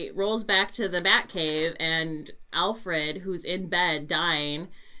he rolls back to the Batcave, and Alfred, who's in bed dying,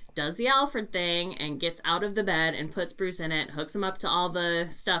 does the Alfred thing and gets out of the bed and puts Bruce in it, hooks him up to all the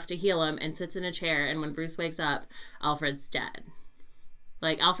stuff to heal him, and sits in a chair. And when Bruce wakes up, Alfred's dead.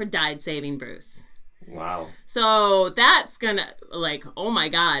 Like, Alfred died saving Bruce. Wow. So that's gonna, like, oh my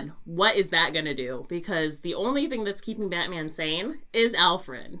God, what is that gonna do? Because the only thing that's keeping Batman sane is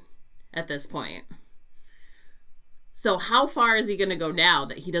Alfred at this point. So how far is he gonna go now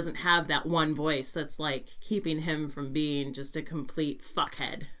that he doesn't have that one voice that's, like, keeping him from being just a complete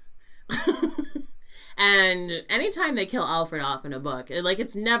fuckhead? And anytime they kill Alfred off in a book,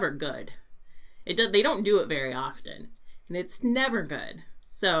 it's never good. They don't do it very often, and it's never good.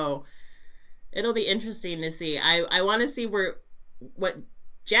 So it'll be interesting to see. I want to see what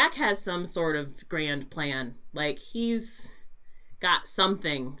Jack has some sort of grand plan. Like, he's got some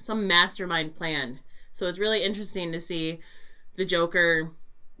mastermind plan. So it's really interesting to see the Joker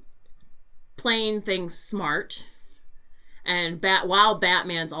playing things smart, and while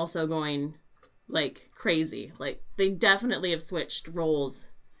Batman's also going, like, crazy. Like, they definitely have switched roles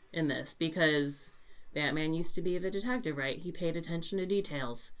in this, because Batman used to be the detective, right? He paid attention to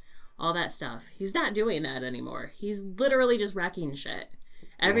details, all that stuff. He's not doing that anymore. He's literally just wrecking shit.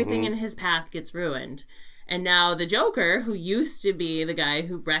 Everything in his path gets ruined. And now the Joker, who used to be the guy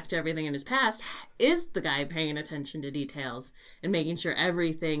who wrecked everything in his past, is the guy paying attention to details and making sure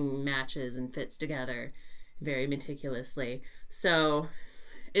everything matches and fits together very meticulously. So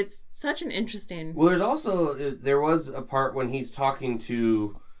it's such an interesting... Well, there was a part when he's talking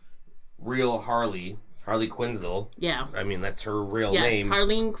to real Harley Quinzel. Yeah. I mean, that's her real name. Yes,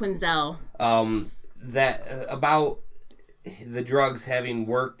 Harleen Quinzel. That about the drugs having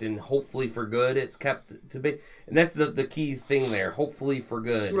worked and hopefully for good, it's kept to be. And that's the key thing there, hopefully for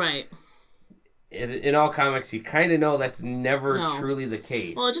good. Right. In all comics, you kind of know that's never truly the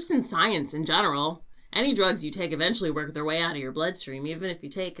case. Well, just in science in general, any drugs you take eventually work their way out of your bloodstream. Even if you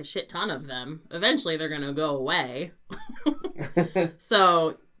take a shit ton of them, eventually they're going to go away.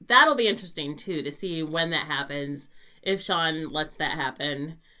 So that'll be interesting, too, to see when that happens, if Sean lets that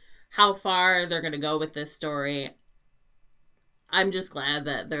happen, how far they're going to go with this story. I'm just glad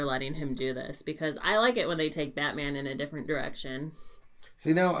that they're letting him do this, because I like it when they take Batman in a different direction.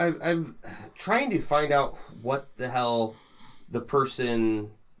 See, now I'm trying to find out what the hell the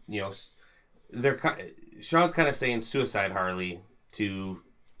person, Sean's kind of saying Suicide Harley to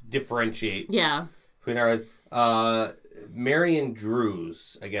differentiate. Yeah. Between our, Marion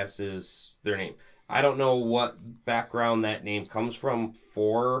Drews, I guess, is their name. I don't know what background that name comes from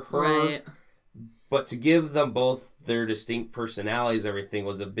for her. Right. But to give them both their distinct personalities, everything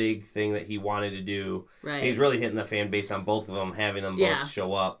was a big thing that he wanted to do. Right. And he's really hitting the fan base on both of them, having them both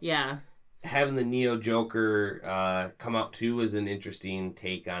show up. Yeah. Having the Neo Joker come out too is an interesting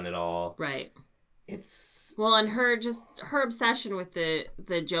take on it all. Right. It's and her obsession with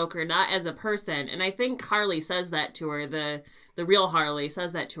the Joker, not as a person, and I think Harley says that to her. The real Harley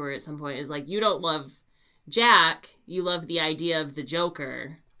says that to her at some point. Is like, you don't love Jack, you love the idea of the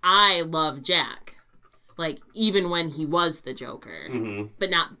Joker. I love Jack. Like, even when he was the Joker. Mm-hmm.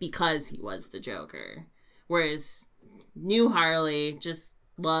 But not because he was the Joker. Whereas new Harley just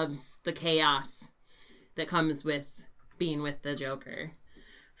loves the chaos that comes with being with the Joker.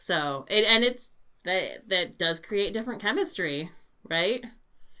 So, it's that does create different chemistry, right?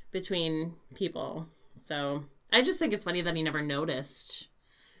 Between people. So, I just think it's funny that he never noticed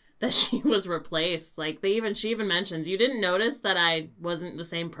that she was replaced. Like, she even mentions, you didn't notice that I wasn't the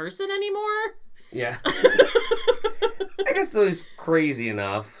same person anymore? Yeah. I guess so, he's crazy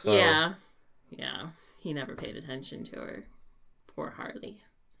enough. So. Yeah. Yeah. He never paid attention to her. Poor Harley.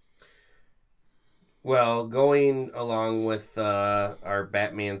 Well, going along with our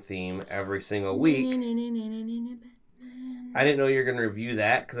Batman theme every single week, I didn't know you were going to review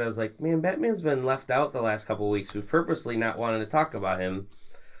that, because I was like, man, Batman's been left out the last couple of weeks. We purposely not wanted to talk about him.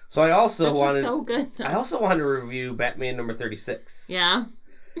 So I also wanted to review Batman number 36. Yeah.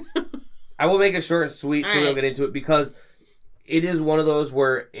 I will make it short and sweet so we'll get into it, because it is one of those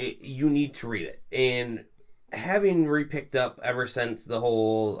where you need to read it. And having repicked up ever since the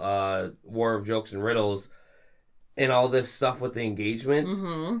whole War of Jokes and Riddles and all this stuff with the engagement,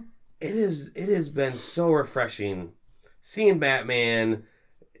 mm-hmm. it has been so refreshing seeing Batman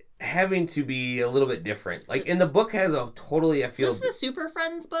having to be a little bit different. Like, in the book has a totally, I feel... Is this the Super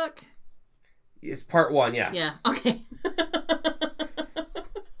Friends book? It's part 1, yes. Yeah, okay.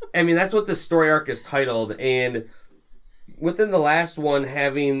 I mean, that's what the story arc is titled, and within the last one,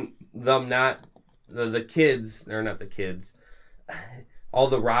 having them not... The kids, or not the kids, all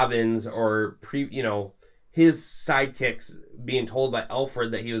the Robins or his sidekicks being told by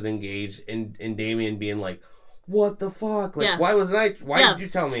Alfred that he was engaged, and Damian being like, what the fuck? Like, why wasn't I? Why did you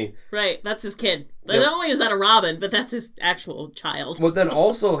tell me? Right, that's his kid. Not only is that a Robin, but that's his actual child. But then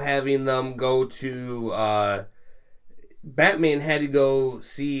also having them go to, Batman had to go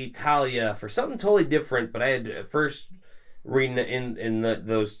see Talia for something totally different, but I had first reading in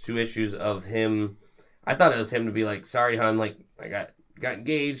those 2 issues of him, I thought it was him to be like, sorry, hon, like, I got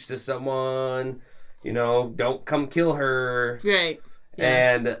engaged to someone, don't come kill her. Right.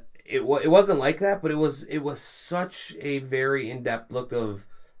 Yeah. And it wasn't like that, but it was such a very in-depth look of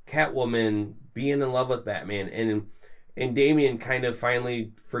Catwoman being in love with Batman, and Damian kind of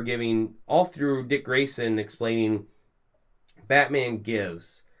finally forgiving, all through Dick Grayson explaining Batman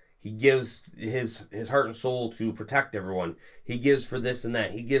gives. He gives his heart and soul to protect everyone. He gives for this and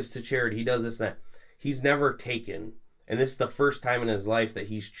that. He gives to charity. He does this and that. He's never taken. And this is the first time in his life that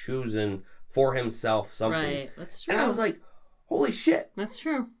he's chosen for himself something. Right, that's true. And I was like, holy shit. That's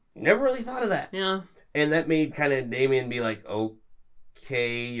true. Never really thought of that. Yeah. And that made kind of Damian be like,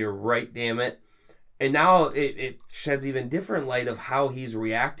 okay, you're right, damn it. And now it sheds even different light of how he's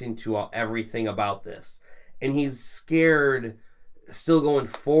reacting to everything about this. And he's scared still going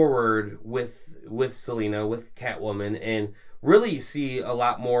forward with Selina, with Catwoman. And really you see a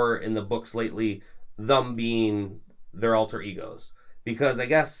lot more in the books lately them being their alter egos. Because I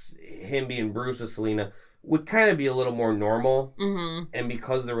guess him being Bruce with Selena would kind of be a little more normal. Mm-hmm. And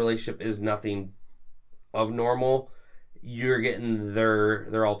because the relationship is nothing of normal, you're getting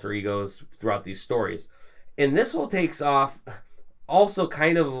their alter egos throughout these stories. And this whole takes off also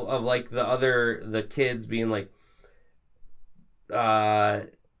kind of like the kids being like,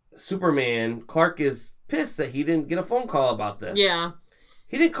 Superman, Clark is pissed that he didn't get a phone call about this. Yeah.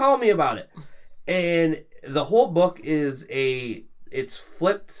 He didn't call me about it. And the whole book is it's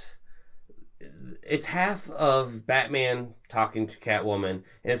flipped. It's half of Batman talking to Catwoman,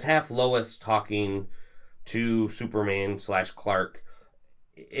 and it's half Lois talking to Superman / Clark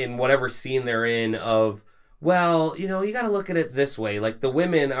in whatever scene they're in of, well, you got to look at it this way. Like, the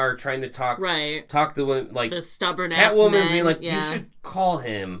women are trying to talk to women, like, the stubborn ass Catwoman men. being like, you should call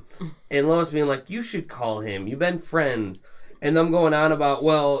him. And Lois being like, you should call him. You've been friends. And them going on about,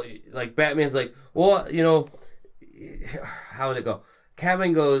 well, like, Batman's like, well, how would it go?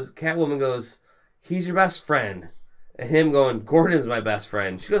 Catwoman goes, he's your best friend. And him going, Gordon's my best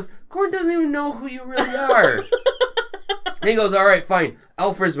friend. She goes, Gordon doesn't even know who you really are. And he goes, all right, fine.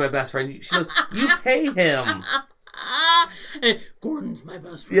 Alfred's my best friend. She goes, you pay him. And Gordon's my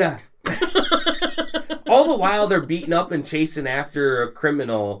best friend. Yeah. All the while they're beating up and chasing after a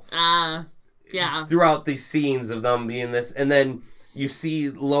criminal. Yeah. Throughout these scenes of them being this. And then you see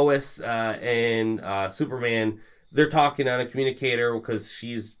Lois and Superman. They're talking on a communicator because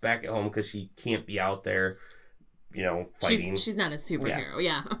she's back at home because she can't be out there, fighting. She's not a superhero,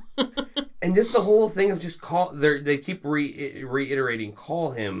 yeah. And just the whole thing of just they keep reiterating,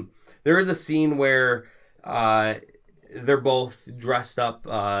 call him. There is a scene where they're both dressed up,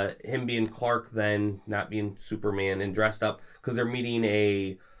 him being Clark then, not being Superman, and dressed up because they're meeting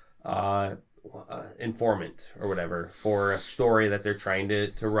a informant or whatever for a story that they're trying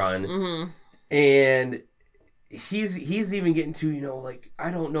to run. Mm-hmm. And he's even getting to, like,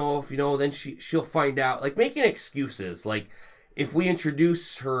 I don't know if, then she'll find out, like, making excuses, like, if we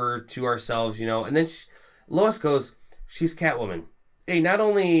introduce her to ourselves, and then Lois goes, she's Catwoman. Hey, not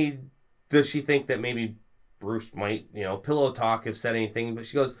only does she think that maybe Bruce might, pillow talk have said anything, but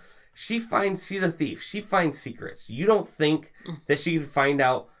she goes, she's a thief. She finds secrets. You don't think that she could find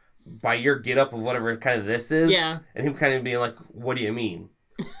out by your get up of whatever kind of this is? Yeah. And him kind of being like, what do you mean?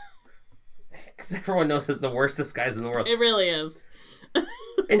 Because everyone knows it's the worst disguise in the world. It really is.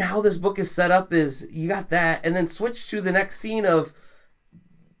 And how this book is set up is you got that, and then switch to the next scene of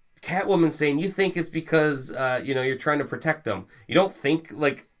Catwoman saying, you think it's because, you're trying to protect them. You don't think,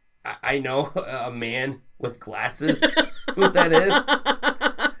 like, I know a man with glasses who that is.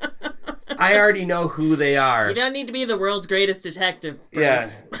 I already know who they are. You don't need to be the world's greatest detective,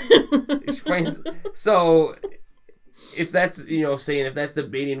 Bruce. Yeah. So, if that's, saying, if that's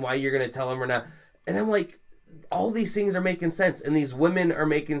debating why you're going to tell him or not. And I'm like, all these things are making sense. And these women are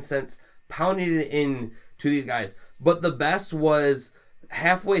making sense, pounding it in to these guys. But the best was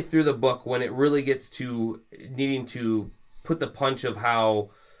halfway through the book when it really gets to needing to put the punch of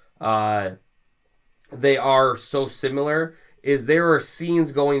how they are so similar, is there are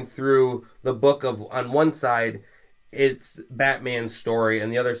scenes going through the book of, on one side, it's Batman's story,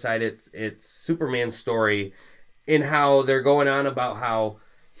 and the other side, it's Superman's story, in how they're going on about how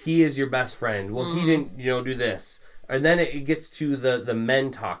he is your best friend. Well, he didn't, do this. And then it gets to the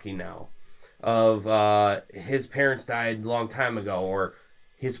men talking now of his parents died a long time ago, or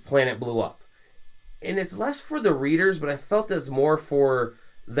his planet blew up. And it's less for the readers, but I felt it's more for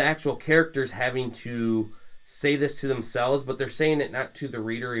the actual characters having to say this to themselves, but they're saying it not to the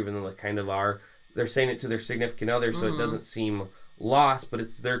reader, even though they kind of are. They're saying it to their significant other, so it doesn't seem lost, but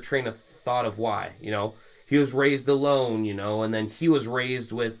it's their train of thought of why, He was raised alone, and then he was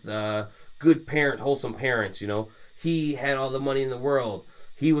raised with good parents, wholesome parents, He had all the money in the world.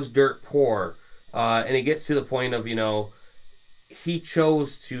 He was dirt poor. And it gets to the point of, he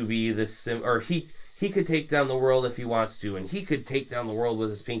chose to be this, or he could take down the world if he wants to, and he could take down the world with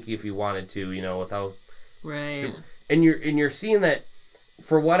his pinky if he wanted to, without... Right. And you're seeing that,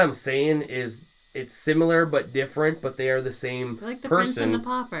 for what I'm saying, is it's similar but different, but they are the same person. Like the Prince and the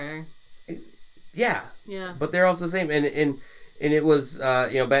Pauper. Yeah. Yeah. But they're also the same. And it was,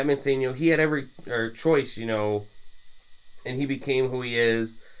 Batman saying, he had every choice, and he became who he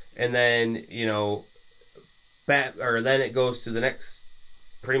is. And then, then it goes to the next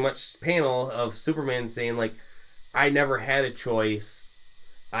pretty much panel of Superman saying, like, I never had a choice.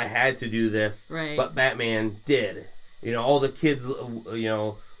 I had to do this. Right. But Batman did. All the kids,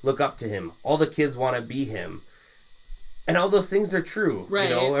 look up to him. All the kids want to be him. And all those things are true. Right.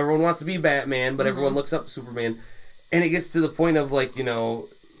 Everyone wants to be Batman, but everyone looks up to Superman. And it gets to the point of, like,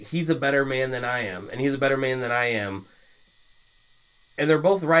 he's a better man than I am, and he's a better man than I am. And they're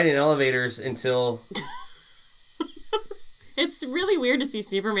both riding elevators until... It's really weird to see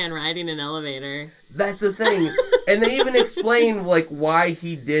Superman riding an elevator. That's the thing. And they even explain, like, why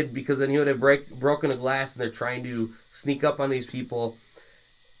he did, because then he would have broken a glass, and they're trying to sneak up on these people.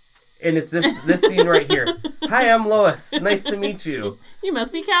 And it's this scene right here. Hi, I'm Lois. Nice to meet you. You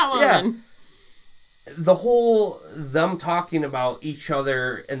must be Catwoman. Yeah. The whole, them talking about each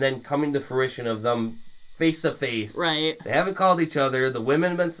other, and then coming to fruition of them face to face. Right. They haven't called each other. The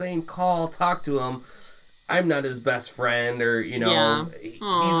women have been saying, talk to him. I'm not his best friend, or, he's not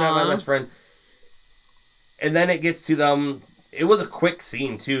my best friend. And then it gets to them. It was a quick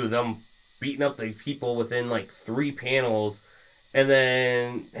scene, too. Them beating up the people within, like, 3 panels. And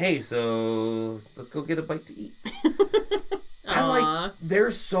then, hey, so let's go get a bite to eat. I'm like,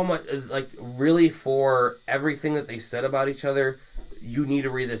 there's so much, like, really, for everything that they said about each other, you need to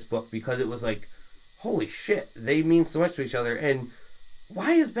read this book, because it was like, holy shit, they mean so much to each other. And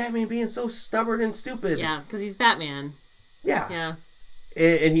why is Batman being so stubborn and stupid? Yeah, because he's Batman. Yeah. Yeah.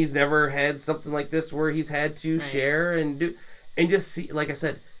 And he's never had something like this where he's had to share and do, and just see, like I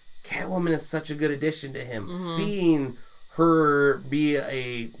said, Catwoman is such a good addition to him. Mm-hmm. Seeing her be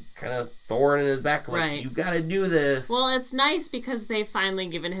a kind of thorn in his back, like, you gotta do this. Well, it's nice because they've finally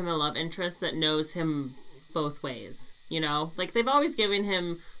given him a love interest that knows him both ways. Like, they've always given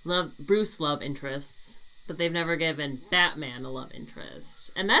him Bruce love interests, but they've never given Batman a love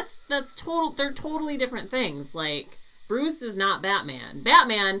interest. And that's total. They're totally different things. Like, Bruce is not Batman.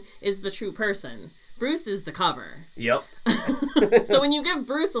 Batman is the true person. Bruce is the cover. Yep. So when you give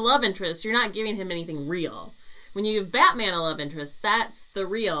Bruce a love interest, you're not giving him anything real. When you give Batman a love interest, that's the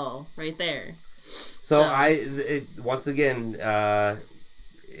real right there. So once again,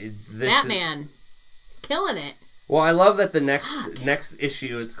 Batman killing it. Well, I love that the next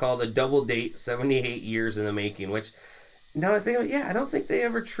issue, it's called A Double Date, 78 Years in the Making, which, now I think, I don't think they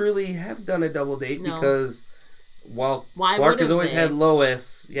ever truly have done a double date, because while Clark has always had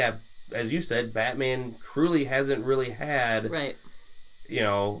Lois, as you said, Batman truly hasn't really had,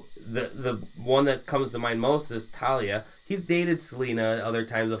 the one that comes to mind most is Talia. He's dated Selena other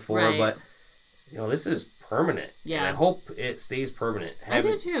times before, but, this is permanent. Yeah. And I hope it stays permanent. I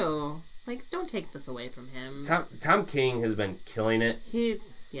do too. Like, don't take this away from him. Tom King has been killing it.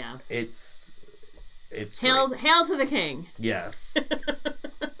 It's hail to the king. Yes.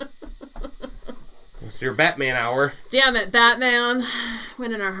 It's your Batman hour. Damn it, Batman.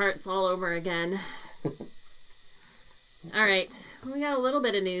 Winning our hearts all over again. All right. We got a little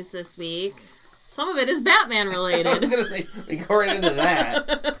bit of news this week. Some of it is Batman related. I was going to say, we go right into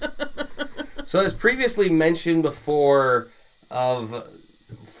that. So as previously mentioned before of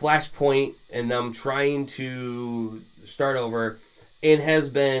Flashpoint and them trying to start over, it has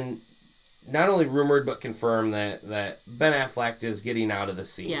been not only rumored but confirmed that Ben Affleck is getting out of the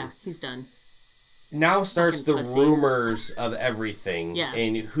scene. Yeah, he's done. Now starts the rumors of everything. Yes.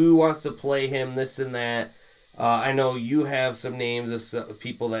 And who wants to play him, this and that. I know you have some names of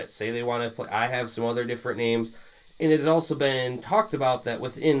people that say they want to play. I have some other different names. And it has also been talked about that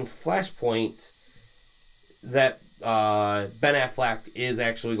within Flashpoint that Ben Affleck is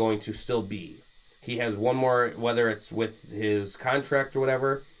actually going to still be. He has one more, whether it's with his contract or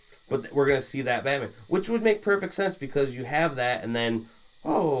whatever, but we're going to see that Batman, which would make perfect sense because you have that and then,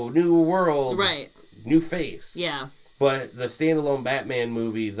 new world, new face. Yeah. But the standalone Batman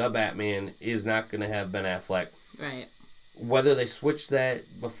movie, The Batman, is not going to have Ben Affleck. Right. Whether they switch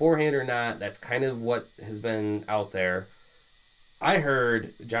that beforehand or not, that's kind of what has been out there. I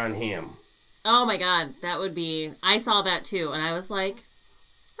heard John Hamm. Oh my God, that would be... I saw that too, and I was like,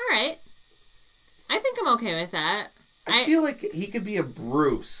 all right. I think I'm okay with that. I feel like he could be a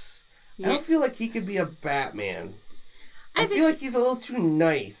Bruce. Yeah. I don't feel like he could be a Batman. I feel like he's a little too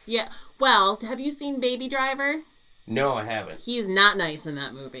nice. Yeah. Well, have you seen Baby Driver? No, I haven't. He's not nice in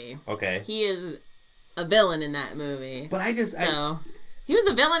that movie. Okay. He is a villain in that movie. But he was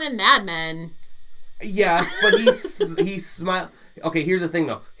a villain in Mad Men. Yes, but he's smile. Okay, here's the thing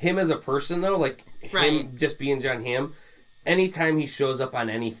though. Him as a person though, like him just being John Hamm, anytime he shows up on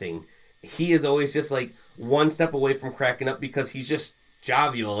anything, he is always just like one step away from cracking up because he's just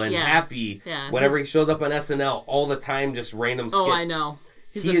jovial and happy. Yeah. Whenever he shows up on SNL, all the time, just random skits. Oh, I know.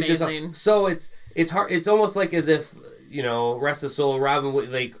 He's amazing. So it's hard. It's almost like as if, Rest of Soul,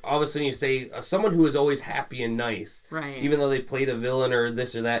 Robin, like all of a sudden you say someone who is always happy and nice, right? Even though they played a villain or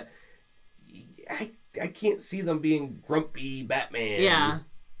this or that. I can't see them being grumpy Batman. Yeah,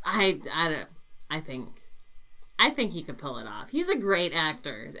 I think he could pull it off. He's a great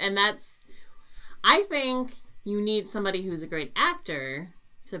actor, and I think you need somebody who's a great actor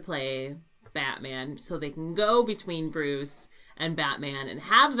to play Batman so they can go between Bruce and Batman and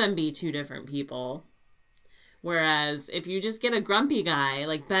have them be two different people. Whereas if you just get a grumpy guy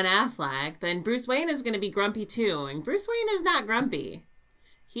like Ben Affleck, then Bruce Wayne is going to be grumpy too. And Bruce Wayne is not grumpy.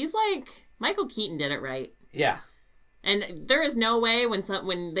 He's like, Michael Keaton did it right. Yeah. And there is no way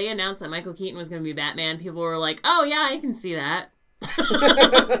when they announced that Michael Keaton was going to be Batman, people were like, oh yeah, I can see that.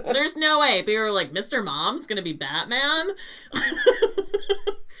 There's no way. People were like, Mr. Mom's going to be Batman?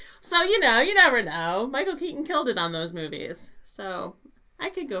 So, you never know. Michael Keaton killed it on those movies. So I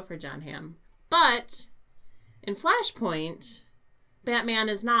could go for John Hamm. But in Flashpoint, Batman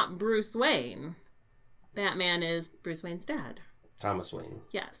is not Bruce Wayne. Batman is Bruce Wayne's dad. Thomas Wayne.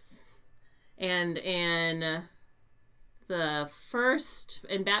 Yes. And in the first,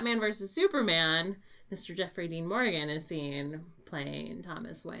 in Batman vs. Superman, Mr. Jeffrey Dean Morgan is seen playing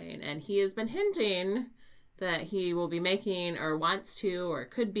Thomas Wayne. And he has been hinting that he will be making, or wants to, or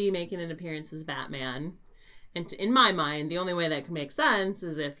could be making an appearance as Batman. And in my mind, the only way that could make sense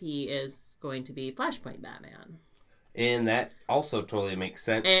is if he is going to be Flashpoint Batman. And that also totally makes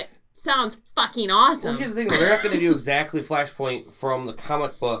sense. It sounds fucking awesome. Well, here's the thing. They're not going to do exactly Flashpoint from the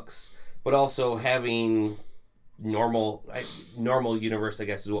comic books, but also having normal universe, I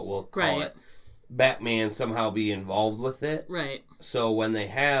guess is what we'll call it. Batman somehow be involved with it. Right. So when they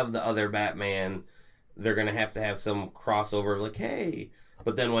have the other Batman, they're going to have some crossover like, hey.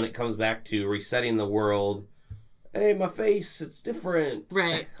 But then when it comes back to resetting the world, hey, my face, it's different.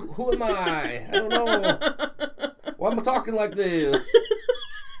 Right. Who am I? I don't know. Why am I talking like this?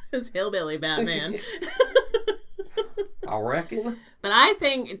 It's hillbilly Batman. I reckon. But I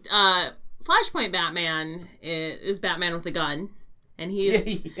think Flashpoint Batman is Batman with a gun. And he's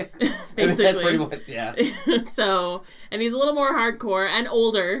basically... That's pretty much, yeah. So, and he's a little more hardcore and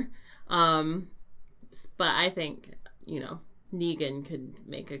older. But I think, Negan could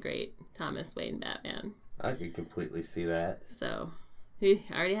make a great Thomas Wayne Batman. I could completely see that. So, he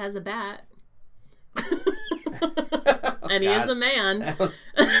already has a bat. And he is a man. That was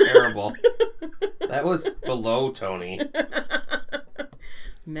terrible. That was below Tony.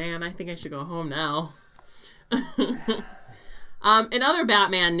 Man, I think I should go home now. In other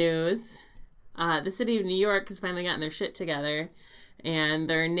Batman news, the city of New York has finally gotten their shit together. And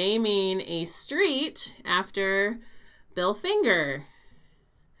they're naming a street after Bill Finger.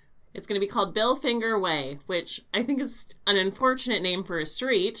 It's going to be called Bill Finger Way, which I think is an unfortunate name for a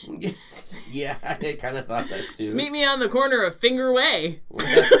street. Yeah, I kind of thought that too. Just meet me on the corner of Finger Way.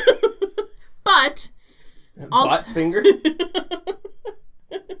 But also, Butt Finger?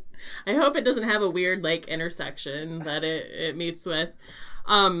 I hope it doesn't have a weird intersection that it meets with.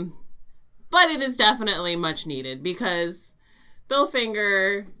 But it is definitely much needed because Bill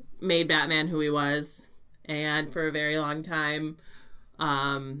Finger made Batman who he was, and for a very long time,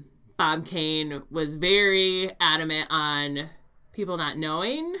 Bob Kane was very adamant on people not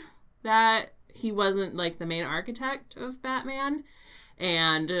knowing that he wasn't the main architect of Batman,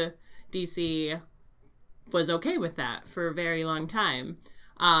 and DC was okay with that for a very long time.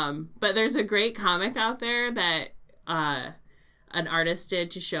 But there's a great comic out there that an artist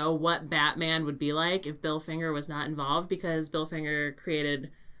did to show what Batman would be like if Bill Finger was not involved, because Bill Finger created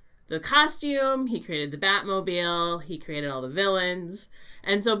the costume, he created the Batmobile, he created all the villains.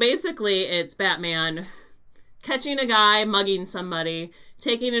 And so basically it's Batman catching a guy, mugging somebody,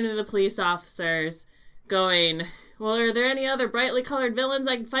 taking him to the police officers, going, well, are there any other brightly colored villains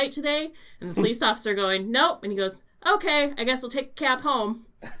I can fight today? And the police officer going, nope. And he goes, okay, I guess I'll take the cab home.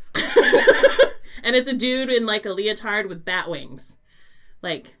 And it's a dude in a leotard with bat wings.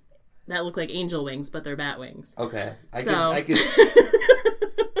 That look like angel wings, but they're bat wings. Okay. I could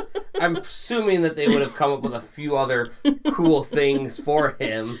I'm assuming that they would have come up with a few other cool things for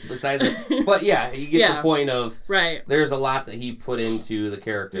him besides it. But yeah, you get the point of right. There's a lot that he put into the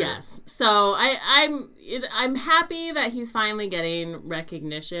character. Yes. So I'm happy that he's finally getting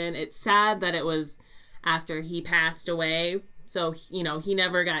recognition. It's sad that it was after he passed away. So, he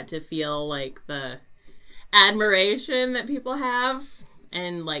never got to feel the admiration that people have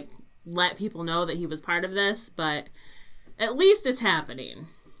and let people know that he was part of this, but at least it's happening.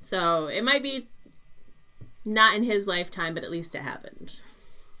 So it might be not in his lifetime, but at least it happened.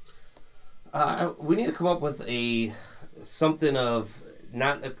 We need to come up with something of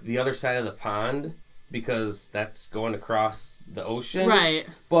not the other side of the pond, because that's going across the ocean. Right.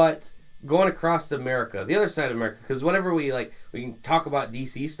 But going across America, the other side of America, because whenever we can talk about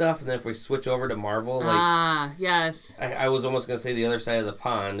DC stuff, and then if we switch over to Marvel, yes. I was almost going to say the other side of the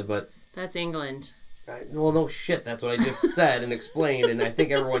pond, but... That's England. Well, no shit. That's what I just said and explained, and I think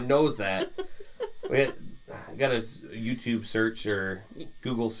everyone knows that. We got got a YouTube search or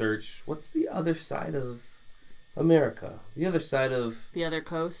Google search. What's the other side of America? The other side of... The other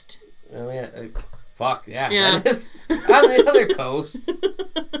coast? Oh, yeah. Fuck, yeah. That is on the other coast.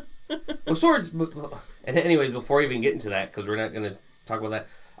 Well, swords... And anyways, before we even get into that, because we're not going to talk about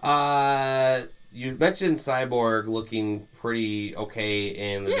that, you mentioned Cyborg looking pretty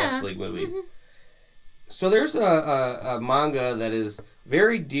okay in the Justice League movie. Mm-hmm. So there's a manga that is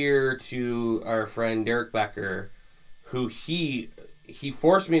very dear to our friend Derek Becker, who he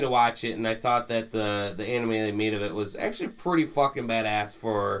forced me to watch it, and I thought that the anime they made of it was actually pretty fucking badass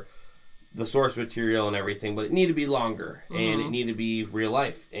for the source material and everything, but it needed to be longer, and it needed to be real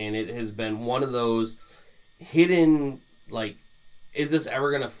life, and it has been one of those hidden, like, is this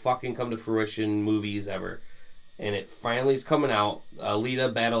ever gonna fucking come to fruition movies ever? And it finally is coming out,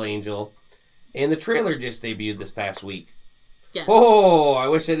 Alita Battle Angel, and the trailer just debuted this past week. Yes. Oh, I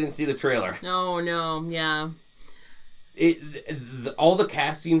wish I didn't see the trailer. No, yeah. All the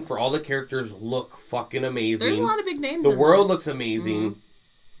casting for all the characters look fucking amazing. There's a lot of big names. The world looks amazing. Mm-hmm.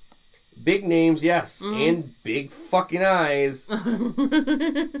 Big names, yes, and big fucking eyes.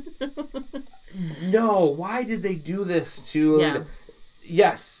 No, why did they do this to? Yeah.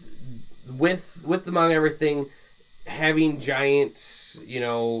 Yes, with the manga and everything, having giant,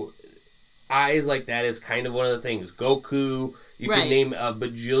 eyes like that is kind of one of the things. Goku, you can name a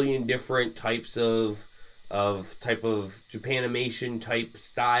bajillion different types of Japanimation type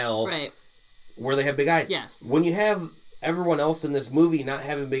style, right? Where they have big eyes. Yes. When you have everyone else in this movie not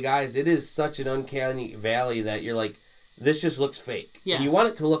having big eyes, it is such an uncanny valley that you're like, this just looks fake. Yes. And you want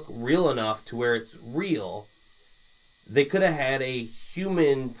it to look real enough to where it's real. They could have had a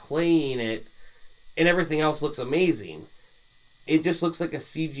human playing it, and everything else looks amazing. It just looks like a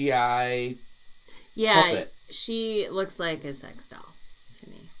CGI puppet. She looks like a sex doll to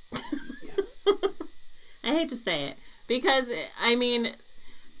me. Yes. I hate to say it, because, I mean,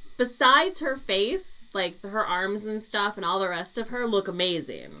 besides her face, like her arms and stuff and all the rest of her look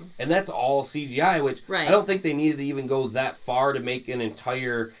amazing. And that's all CGI, which I don't think they needed to even go that far to make an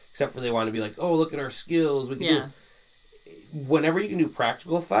entire, except for they want to be like, oh, look at our skills. We can do this. Whenever you can do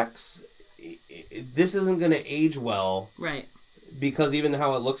practical effects, this isn't going to age well. Right. Because even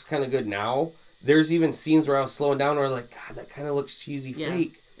how it looks kind of good now, there's even scenes where I was slowing down where like, God, that kind of looks cheesy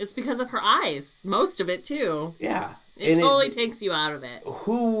fake. It's because of her eyes. Most of it, too. Yeah. It totally takes you out of it.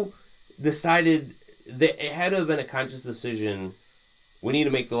 Who decided that it had to have been a conscious decision, we need to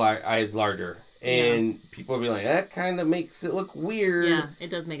make the eyes larger. And people will be like, that kind of makes it look weird. Yeah, it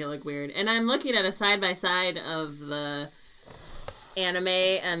does make it look weird. And I'm looking at a side-by-side of the anime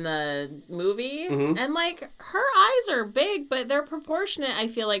and the movie, and like her eyes are big, but they're proportionate, I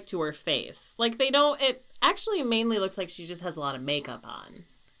feel like, to her face. Like it actually mainly looks like she just has a lot of makeup on.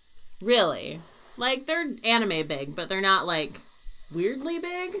 Really. Like, they're anime big, but they're not like weirdly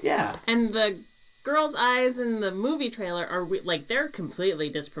big. Yeah. And the girl's eyes in the movie trailer are like, they're completely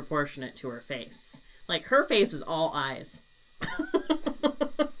disproportionate to her face. Like, her face is all eyes.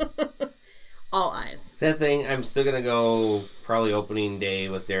 All eyes. That thing, I'm still gonna go probably opening day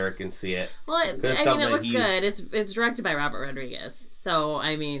with Derek and see it. Well, it looks good. It's directed by Robert Rodriguez, so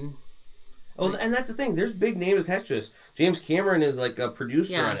I mean. Oh, and that's the thing. There's big names attached to this. James Cameron is like a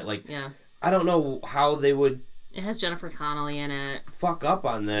producer on it. Like, I don't know how they would. It has Jennifer Connelly in it. Fuck up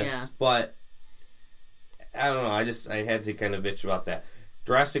on this, but I don't know. I had to kind of bitch about that.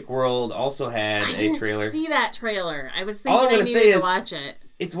 Jurassic World also had a trailer. I didn't see that trailer. I was thinking I needed to watch it.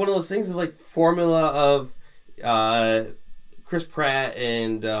 It's one of those things of like formula of Chris Pratt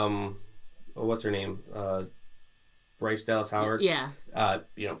and what's her name? Bryce Dallas Howard. Yeah.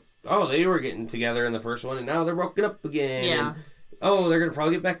 They were getting together in the first one and now they're broken up again. Yeah. And, they're gonna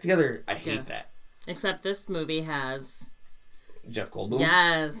probably get back together. I hate that. Except this movie has Jeff Goldblum.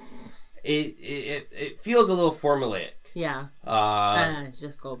 Yes. It feels a little formulaic. Yeah. It's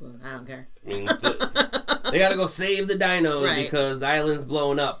just Goldblum. I don't care. I mean, they gotta go save the dinos because the island's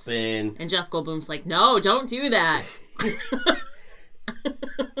blowing up, and Jeff Goldblum's like, no, don't do that.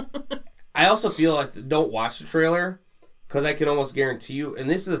 I also feel like don't watch the trailer because I can almost guarantee you. And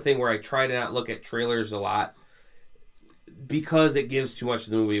this is the thing where I try to not look at trailers a lot because it gives too much of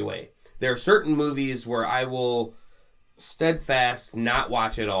the movie away. There are certain movies where I will steadfast not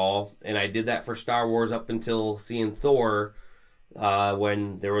watch it all, and I did that for Star Wars up until seeing Thor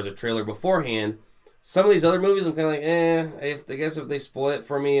when there was a trailer beforehand. Some of these other movies I'm kind of like I guess if they spoil it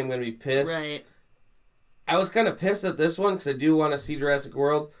for me I'm gonna be pissed. Right. I was kind of pissed at this one because I do want to see Jurassic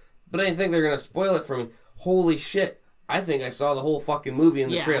World, but I didn't think they're gonna spoil it for me. Holy shit, I think I saw the whole fucking movie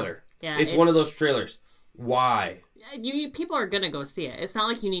in the trailer. Yeah, it's one of those trailers. Why? People are gonna go see it. It's not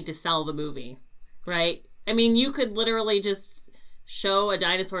like you need to sell the movie, right? I mean, you could literally just show a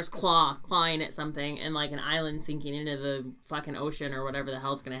dinosaur's clawing at something and like an island sinking into the fucking ocean or whatever the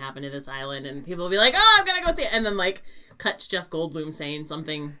hell's going to happen to this island. And people will be like, oh, I'm going to go see it. And then like cut to Jeff Goldblum saying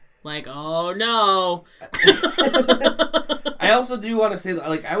something like, oh no. I also do want to say that,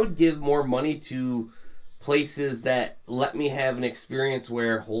 like, I would give more money to places that let me have an experience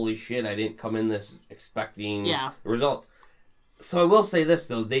where, holy shit, I didn't come in this expecting results. So I will say this,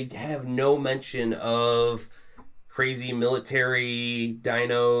 though. They have no mention of crazy military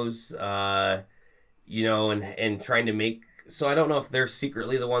dinos, and trying to make... So I don't know if they're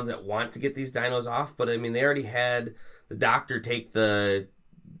secretly the ones that want to get these dinos off, but I mean, they already had the doctor take the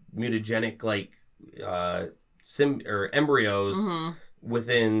mutagenic, like, embryos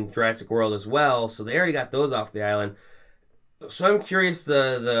within Jurassic World as well, so they already got those off the island. So I'm curious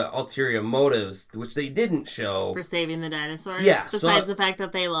the ulterior motives, which they didn't show. For saving the dinosaurs? Yeah. Besides the fact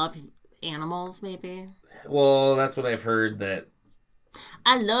that they love animals, maybe? Well, that's what I've heard, that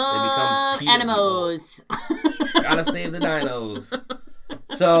I love animals. Gotta save the dinos.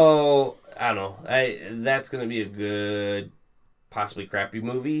 So, I don't know. That's going to be a good, possibly crappy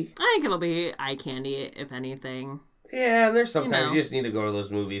movie. I think it'll be eye candy, if anything. Yeah, and there's sometimes you just need to go to those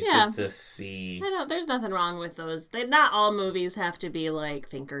movies just to see. I know, there's nothing wrong with those. Not all movies have to be like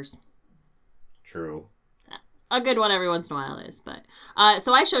thinkers. True. A good one every once in a while is, but...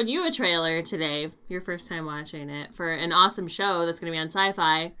 so I showed you a trailer today, your first time watching it, for an awesome show that's going to be on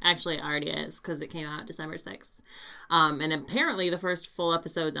Sci-Fi. Actually, it already is, because it came out December 6th. And apparently the first full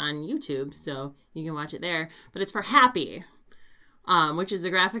episode's on YouTube, so you can watch it there. But it's for Happy, which is a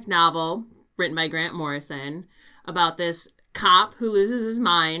graphic novel written by Grant Morrison about this cop who loses his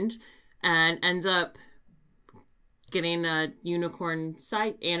mind and ends up getting a animated unicorn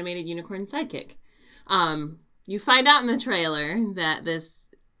sidekick. You find out in the trailer that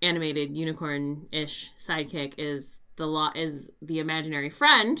this animated unicorn-ish sidekick is the imaginary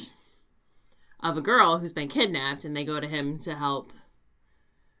friend of a girl who's been kidnapped, and they go to him to help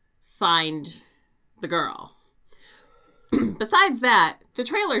find the girl. Besides that, the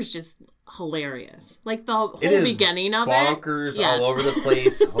trailer's just hilarious. Like, the whole beginning of bonkers, all over the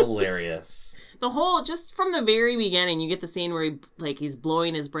place, hilarious. The whole, just from the very beginning, you get the scene where he's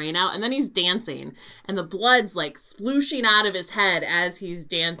blowing his brain out, and then he's dancing, and the blood's, like, splooshing out of his head as he's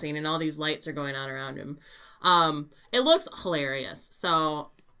dancing, and all these lights are going on around him. It looks hilarious,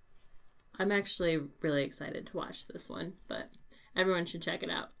 so I'm actually really excited to watch this one, but everyone should check it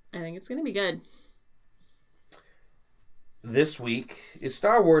out. I think it's going to be good. This week is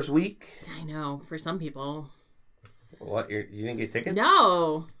Star Wars week. I know, for some people. What, you didn't get tickets?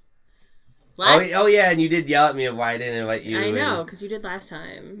 No. Oh yeah, and you did yell at me of why I didn't invite you. I know, because you did last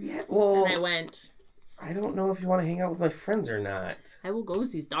time. Yeah, well... And I went. I don't know if you want to hang out with my friends or not. I will go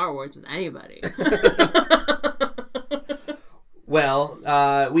see Star Wars with anybody. Well,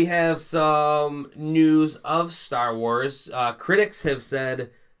 we have some news of Star Wars. Critics have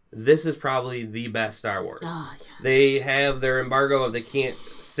said this is probably the best Star Wars. Oh, yes. They have their embargo of they can't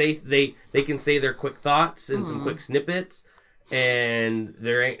say... They can say their quick thoughts and some quick snippets. And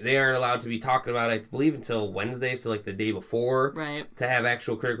they aren't allowed to be talking about it, I believe, until Wednesday, so like the day before, right, to have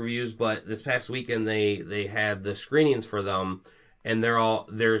actual critic reviews. But this past weekend, they had the screenings for them, and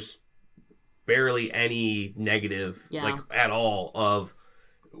there's barely any negative, like, at all, of,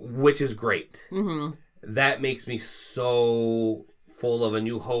 which is great. Mm-hmm. That makes me so full of a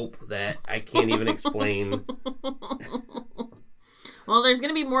new hope that I can't even explain. Well, there's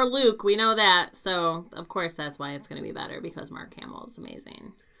going to be more Luke. We know that. So, of course, that's why it's going to be better, because Mark Hamill is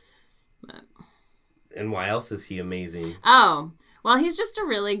amazing. But... And why else is he amazing? Oh, well, he's just a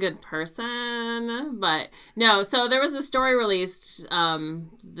really good person. But, no, so there was a story released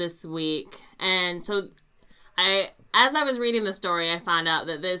this week. And so, as I was reading the story, I found out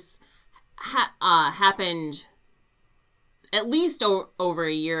that this happened at least over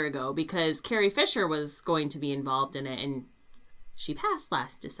a year ago, because Carrie Fisher was going to be involved in it, and she passed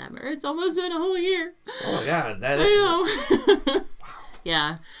last December. It's almost been a whole year. Oh my God. I know.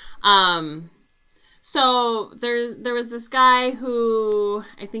 Yeah. So there was this guy who,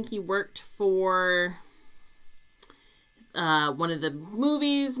 I think he worked for one of the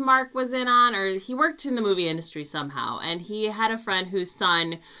movies Mark was in on, or he worked in the movie industry somehow. And he had a friend whose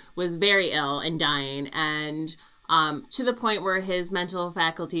son was very ill and dying, and to the point where his mental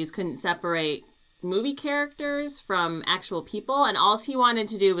faculties couldn't separate movie characters from actual people, and all he wanted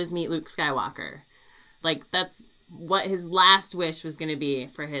to do was meet Luke Skywalker. Like, that's what his last wish was going to be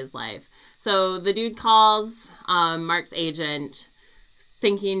for his life. So the dude calls Mark's agent,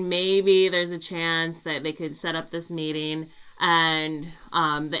 thinking maybe there's a chance that they could set up this meeting. And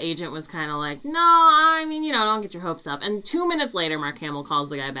the agent was kind of like, no, I mean, don't get your hopes up. And 2 minutes later, Mark Hamill calls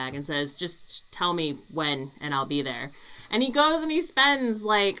the guy back and says, just tell me when and I'll be there. And he goes and he spends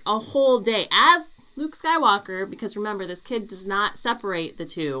like a whole day as Luke Skywalker, because remember, this kid does not separate the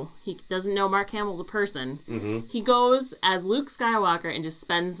two. He doesn't know Mark Hamill's a person. Mm-hmm. He goes as Luke Skywalker and just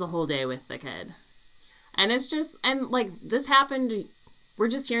spends the whole day with the kid. And it's just, and like, this happened, we're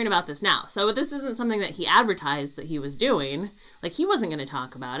just hearing about this now. So this isn't something that he advertised that he was doing. Like, he wasn't going to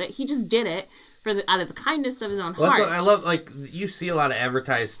talk about it. He just did it out of the kindness of his own heart. I love, like, you see a lot of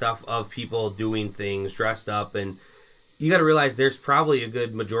advertised stuff of people doing things, dressed up, and you got to realize there's probably a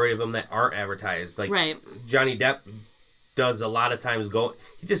good majority of them that aren't advertised. Like, right. Johnny Depp does a lot of times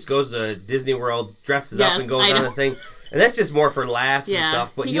he just goes to Disney World, dresses up, and goes on a thing. And that's just more for laughs and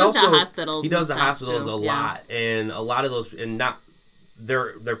stuff. But he goes to hospitals. He does the hospitals a lot, and a lot of those, and not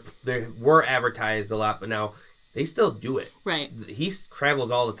they were advertised a lot, but now they still do it. Right. He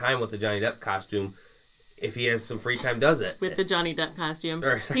travels all the time with the Johnny Depp costume. If he has some free time, does it. With the Johnny Depp costume.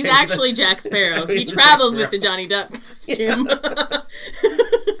 He's actually Jack Sparrow. He travels with the Johnny Depp costume.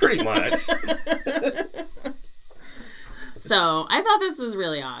 Pretty much. So, I thought this was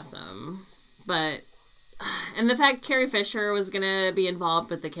really awesome. And the fact Carrie Fisher was going to be involved,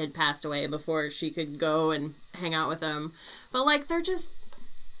 but the kid passed away before she could go and hang out with him. But, like, it's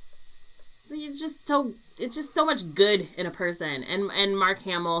just so much good in a person. And Mark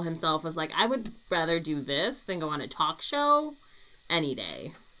Hamill himself was like, I would rather do this than go on a talk show any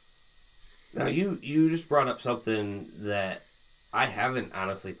day. Now, you just brought up something that I haven't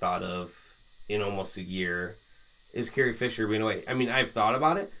honestly thought of in almost a year, is Carrie Fisher being away. I mean, I've thought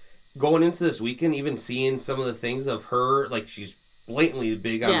about it. Going into this weekend, even seeing some of the things of her, like, she's blatantly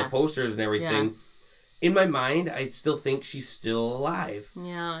big on the posters and everything. Yeah. In my mind, I still think she's still alive.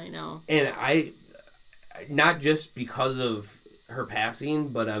 Yeah, I know. And not just because of her passing,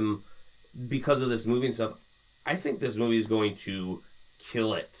 but because of this movie and stuff, I think this movie is going to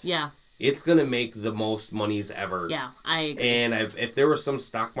kill it. Yeah. It's going to make the most monies ever. Yeah, I agree. And if there was some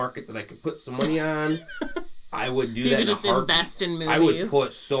stock market that I could put some money on, I would do that. You could just invest in movies. I would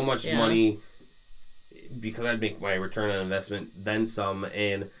put so much money, because I'd make my return on investment then some,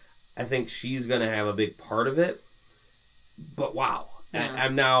 and I think she's going to have a big part of it. But wow. Yeah.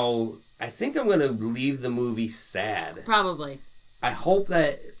 I think I'm going to leave the movie sad. Probably. I hope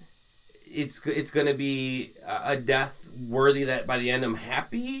that it's going to be a death worthy that by the end I'm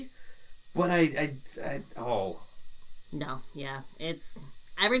happy. But No, yeah. It's...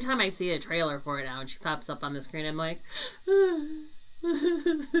 Every time I see a trailer for it now and she pops up on the screen, I'm like...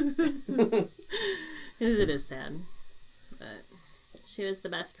 Because it is sad. But she was the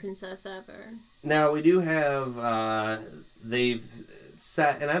best princess ever. Now, we do have... they've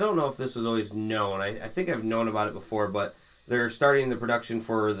set... And I don't know if this was always known. I think I've known about it before, but they're starting the production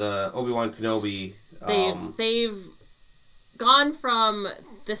for the Obi-Wan Kenobi... They've gone from...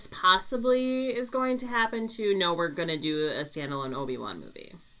 This possibly is going to happen to, no, we're going to do a standalone Obi-Wan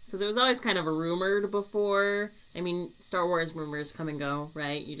movie. Because it was always kind of rumored before. I mean, Star Wars rumors come and go,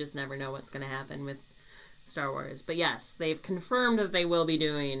 right? You just never know what's going to happen with Star Wars. But yes, they've confirmed that they will be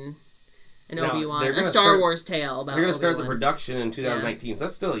doing an Obi-Wan, a Star Wars tale about Obi-Wan. They're going to start the production in 2019, so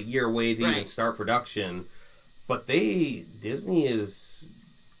that's still a year away to even start production. But Disney is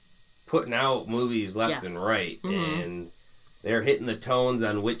putting out movies left and right, and... They're hitting the tones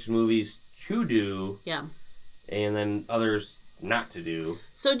on which movies to do. Yeah. And then others not to do.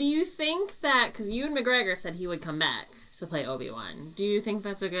 So do you think that, because Ewan McGregor said he would come back to play Obi-Wan, do you think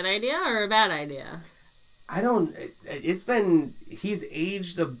that's a good idea or a bad idea? He's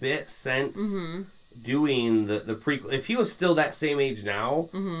aged a bit since doing the prequel. If he was still that same age now,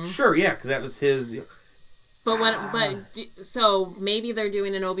 sure, yeah, because that was his... So maybe they're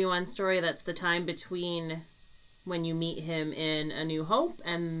doing an Obi-Wan story that's the time between... when you meet him in A New Hope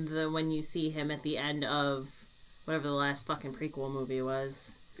and when you see him at the end of whatever the last fucking prequel movie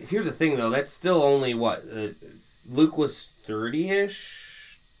was. Here's the thing, though. That's still only, what? Luke was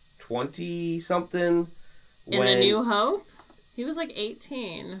 30-ish? 20-something? In A New Hope? He was like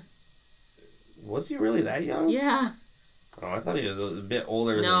 18. Was he really that young? Yeah. Oh, I thought he was a bit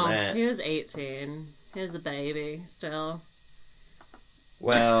older than that. No, he was 18. He was a baby still.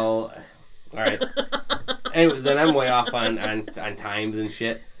 Well... All right. Anyway, then I'm way off on times and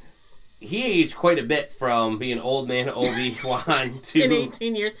shit. He aged quite a bit from being old man Obi-Wan to... In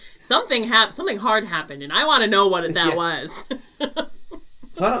 18 years. Something hard happened, and I want to know what that was.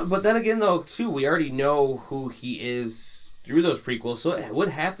 But then again, though, too, we already know who he is through those prequels, so it would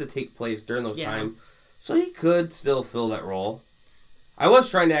have to take place during those times. So he could still fill that role. I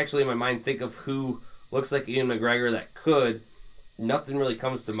was trying to actually in my mind think of who looks like Ian McGregor that could. Nothing really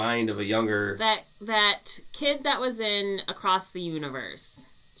comes to mind of a younger... That kid that was in Across the Universe.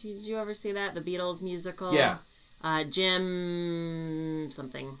 Did you ever see that? The Beatles musical? Yeah. Jim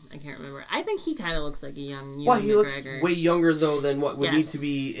something. I can't remember. I think he kind of looks like a young Ewan Well, he McGregor. looks way younger, though, than what would need to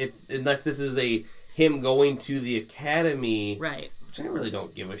be unless this is him going to the academy. Right. Which I really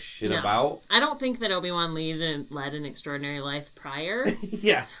don't give a shit about. I don't think that Obi-Wan led an extraordinary life prior.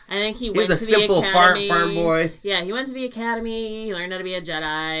 Yeah. I think he went to the simple academy. farm boy. Yeah, he went to the academy. He learned how to be a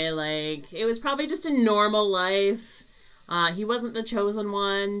Jedi. Like, it was probably just a normal life. He wasn't the chosen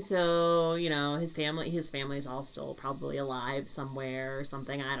one, so, you know, his family's all still probably alive somewhere or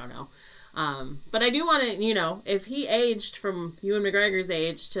something. I don't know. But I do want to, you know, if he aged from Ewan McGregor's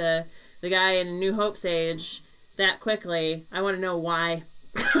age to the guy in New Hope's age that quickly, I want to know why.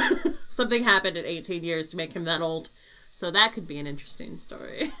 Something happened at 18 years to make him that old. So that could be an interesting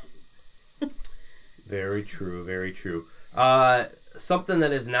story. Very true, very true. Something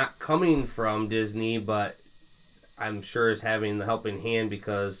that is not coming from Disney, but I'm sure is having the helping hand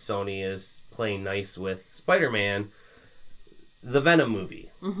because Sony is playing nice with Spider-Man, the Venom movie.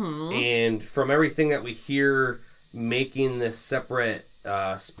 Mm-hmm. And from everything that we hear making this separate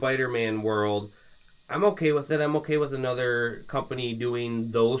Spider-Man world, I'm okay with it. I'm okay with another company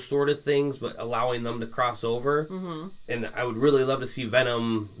doing those sort of things, but allowing them to cross over. Mm-hmm. And I would really love to see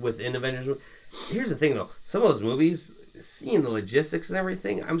Venom within Avengers. Here's the thing, though. Some of those movies, seeing the logistics and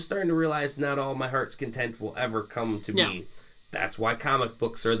everything, I'm starting to realize not all my heart's content will ever come to be. That's why comic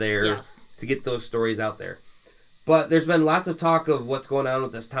books are there, to get those stories out there. But there's been lots of talk of what's going on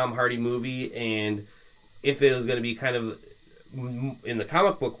with this Tom Hardy movie, and if it was going to be kind of in the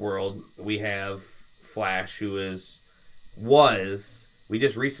comic book world, we have Flash, who we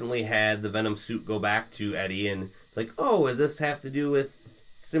just recently had the Venom suit go back to Eddie, and it's like, oh, does this have to do with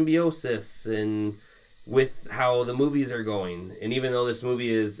symbiosis and with how the movies are going? And even though this movie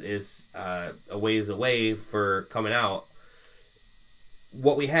is a ways away for coming out,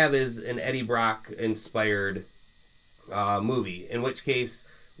 what we have is an Eddie Brock inspired movie, in which case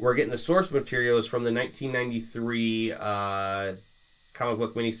we're getting the source materials from the 1993 comic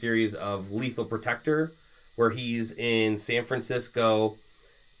book miniseries of Lethal Protector, where he's in San Francisco.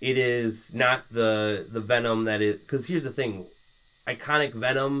 It is not the Venom that is... Because here's the thing. Iconic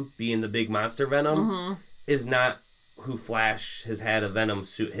Venom, being the big monster Venom, is not who Flash has had a Venom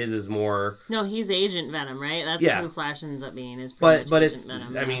suit. His is more... No, he's Agent Venom, right? That's who Flash ends up being. Is but it's...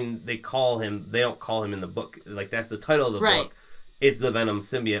 Venom, I mean, they call him... They don't call him in the book. Like, that's the title of the book. It's the Venom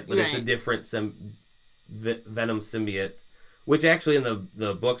symbiote, but it's a different Venom symbiote. Which actually in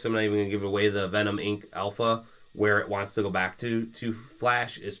the books, I'm not even going to give away, the Venom Inc. Alpha, where it wants to go back to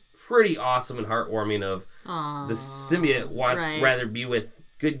Flash, is pretty awesome and heartwarming of the symbiote wants to rather be with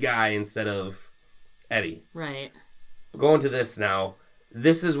good guy instead of Eddie. Right. Going to this now,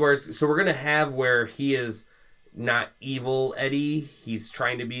 this is where... So we're going to have where he is not evil Eddie. He's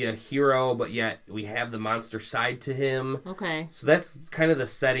trying to be a hero, but yet we have the monster side to him. Okay. So that's kind of the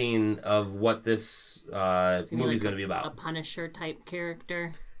setting of what this movie's going to be about. A Punisher type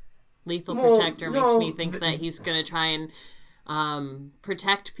character. Lethal Protector makes me think that he's going to try and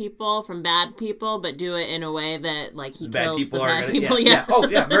protect people from bad people, but do it in a way that like he kills the bad people. Yeah. Oh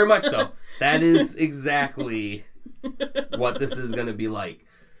yeah, very much so. That is exactly what this is going to be like.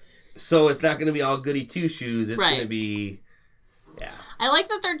 So it's not going to be all goody two-shoes. It's going to be... Yeah. I like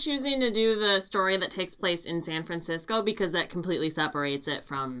that they're choosing to do the story that takes place in San Francisco because that completely separates it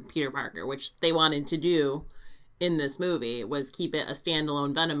from Peter Parker, which they wanted to do in this movie, was keep it a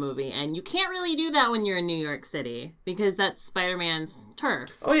standalone Venom movie. And you can't really do that when you're in New York City because that's Spider-Man's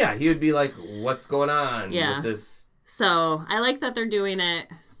turf. Oh, yeah. He would be like, what's going on with this? So I like that they're doing it.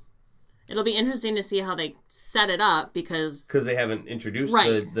 It'll be interesting to see how they set it up because they haven't introduced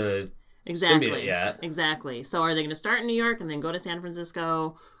the symbiote yet. Exactly. So are they going to start in New York and then go to San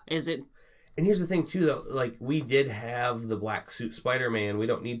Francisco? Is it... And here's the thing, too, though. Like, we did have the black suit Spider-Man. We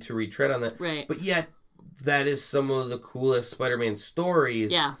don't need to retread on that. Right. But yet, that is some of the coolest Spider-Man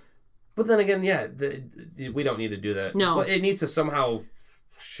stories. Yeah. But then again, we don't need to do that. No. But it needs to somehow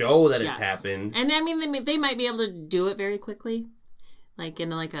show that it's happened. And, I mean, they might be able to do it very quickly. Like in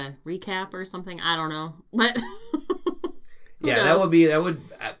like a recap or something. I don't know. But that would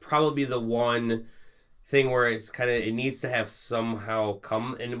probably be the one thing where it's kind of, it needs to have somehow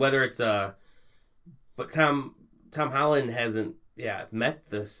come, and whether it's but Tom Holland hasn't met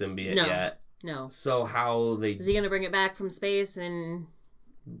the symbiote yet. No. So how is he going to bring it back from space in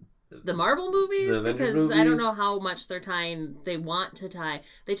the Marvel movies? Because movies? I don't know how much they want to tie.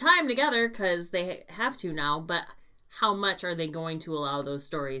 They tie them together because they have to now, but how much are they going to allow those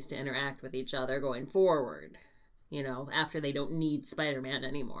stories to interact with each other going forward, you know, after they don't need Spider-Man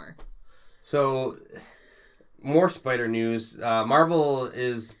anymore. So, more Spider news. Marvel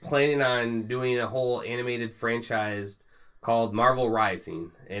is planning on doing a whole animated franchise called Marvel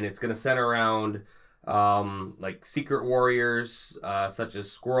Rising, and it's going to center around like Secret Warriors, such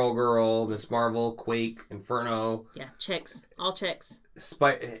as Squirrel Girl, Miss Marvel, Quake, Inferno. Yeah, chicks. All chicks.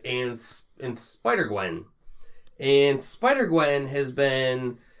 And Spider-Gwen. And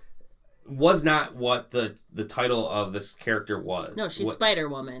Spider-Gwen was not what the title of this character was. No, she's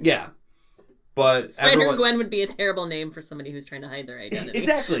Spider-Woman. Yeah. But Spider-Gwen would be a terrible name for somebody who's trying to hide their identity.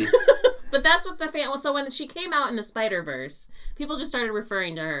 Exactly. But that's what the fan... So when she came out in the Spider-Verse, people just started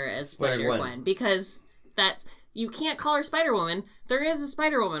referring to her as Spider-Gwen. Because that's... You can't call her Spider-Woman. There is a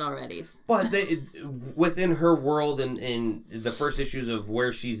Spider-Woman already. But within her world and in the first issues of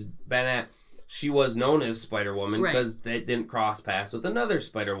where she's been at, she was known as Spider-Woman because they didn't cross paths with another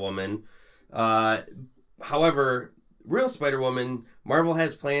Spider-Woman. However, real Spider-Woman, Marvel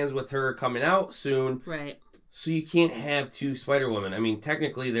has plans with her coming out soon. Right. So you can't have two Spider-Women. I mean,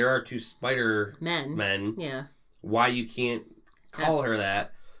 technically there are two Spider-Men. Yeah. Why you can't call her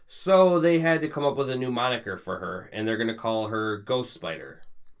that? So they had to come up with a new moniker for her, and they're going to call her Ghost Spider.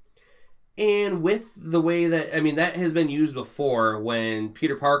 And with the way that, I mean, that has been used before when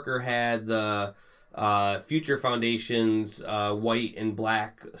Peter Parker had the Future Foundation's white and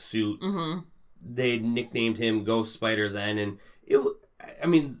black suit. Mm-hmm. They nicknamed him Ghost Spider then, and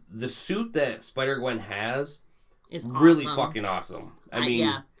the suit that Spider-Gwen has is really fucking awesome. I mean,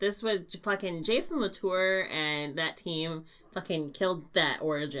 yeah, this was fucking Jason Latour and that team fucking killed that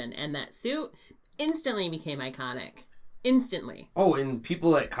origin, and that suit instantly became iconic. Instantly. Oh, and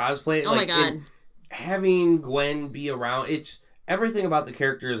people that cosplay. Oh, like, my God. Having Gwen be around, everything about the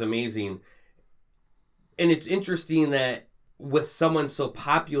character is amazing. And it's interesting that with someone so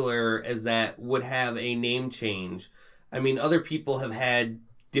popular as that would have a name change. I mean, other people have had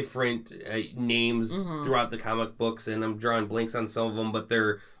different names throughout the comic books, and I'm drawing blanks on some of them, but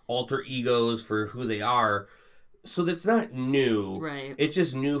they're alter egos for who they are. So that's not new. Right. It's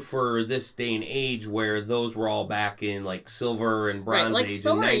just new for this day and age where those were all back in like Silver and Bronze Age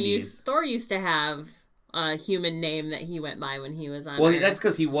and 90s. Thor used to have a human name that he went by when he was on Well, Earth. that's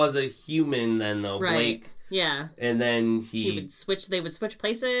because he was a human then, though, right. Blake. Yeah. And then they would switch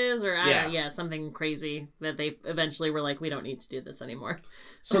places, or don't know, something crazy that they eventually were like, we don't need to do this anymore.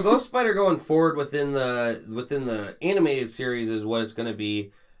 So Ghost Spider going forward within the animated series is what it's going to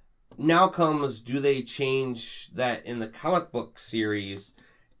be. Now comes, do they change that in the comic book series,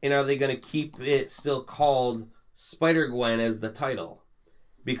 and are they going to keep it still called Spider-Gwen as the title?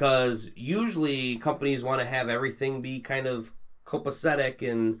 Because usually companies want to have everything be kind of copacetic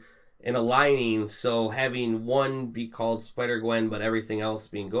and aligning, so having one be called Spider-Gwen but everything else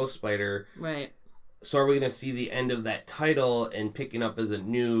being Ghost Spider. Right. So are we going to see the end of that title and picking up as a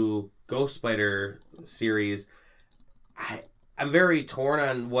new Ghost Spider series? I'm very torn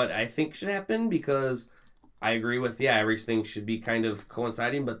on what I think should happen, because I agree with, everything should be kind of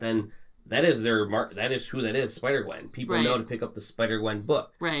coinciding, but then that is their mark. That is who that is, Spider-Gwen. People know to pick up the Spider-Gwen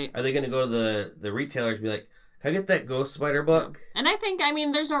book. Right. Are they going to go to the retailers and be like, can I get that Ghost Spider book? And I think,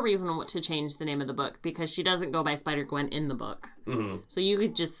 there's no reason to change the name of the book, because she doesn't go by Spider-Gwen in the book. Mm-hmm. So you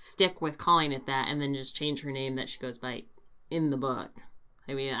could just stick with calling it that and then just change her name that she goes by in the book.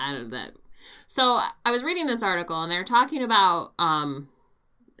 I don't know that. So I was reading this article, and they're talking about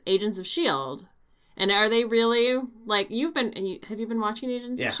Agents of S.H.I.E.L.D. And are they really, like, have you been watching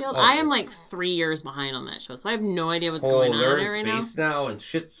Agents of S.H.I.E.L.D.? I am, 3 years behind on that show, so I have no idea what's going on there right now. They're in space now, and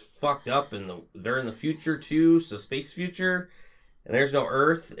shit's fucked up, and they're in the future, too, so space future, and there's no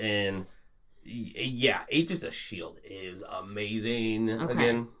Earth, and, Agents of S.H.I.E.L.D. is amazing. Okay.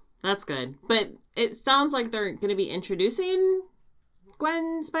 Again. That's good. But it sounds like they're going to be introducing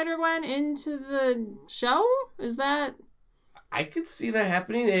Spider-Gwen into the show? Is that... I could see that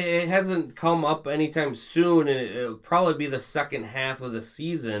happening. It hasn't come up anytime soon, and it'll probably be the second half of the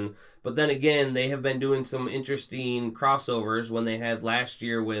season. But then again, they have been doing some interesting crossovers when they had last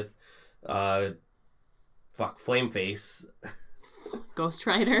year with, Flameface. Ghost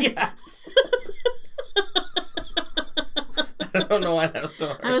Rider? Yes. I don't know why that was so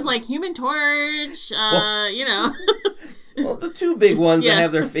hard. I was like, Human Torch, Well, the two big ones that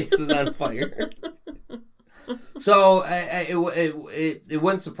have their faces on fire. So it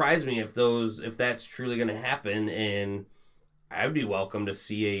wouldn't surprise me if that's truly going to happen, and I would be welcome to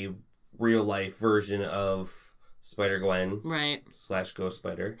see a real life version of Spider-Gwen, right? / Ghost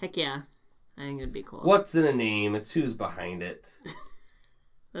Spider. Heck yeah, I think it'd be cool. What's in a name? It's who's behind it.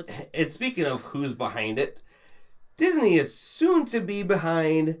 And speaking of who's behind it, Disney is soon to be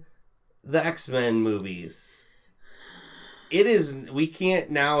behind the X-Men movies. It is. We can't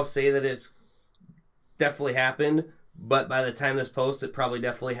now say that it's definitely happened, but by the time this posts, it probably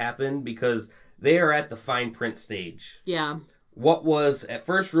definitely happened because they are at the fine print stage. Yeah. What was at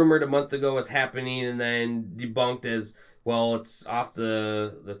first rumored a month ago is happening and then debunked as, well, it's off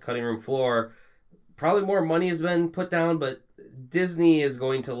the cutting room floor. Probably more money has been put down, but Disney is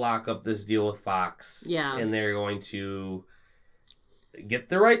going to lock up this deal with Fox. Yeah. And they're going to get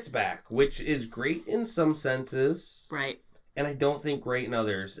the rights back, which is great in some senses. Right. And I don't think great in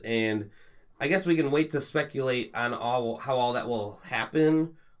others. And I guess we can wait to speculate on how all that will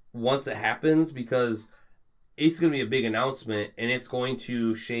happen once it happens, because it's going to be a big announcement and it's going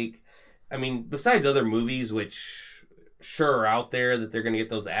to shake. I mean, besides other movies, which sure are out there that they're going to get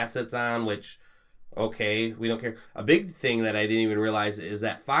those assets on, which, okay, we don't care. A big thing that I didn't even realize is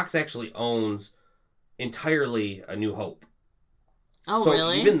that Fox actually owns entirely A New Hope. Oh, so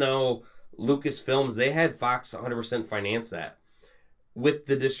really? Even though Lucasfilms, they had Fox 100% finance that. With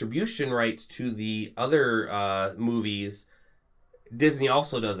the distribution rights to the other movies, Disney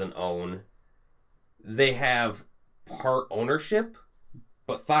also doesn't own. They have part ownership,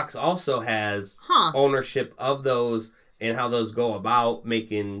 but Fox also has ownership of those and how those go about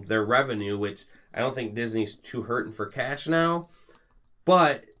making their revenue, which I don't think Disney's too hurting for cash now.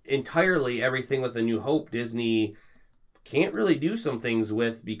 But entirely everything with A New Hope, Disney can't really do some things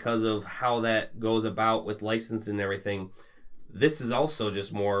with because of how that goes about with licensing and everything. This is also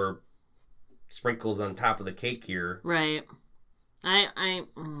just more sprinkles on top of the cake here. Right. I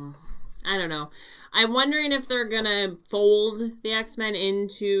don't know. I'm wondering if they're going to fold the X-Men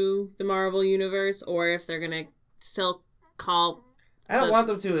into the Marvel Universe or if they're going to still call... I don't want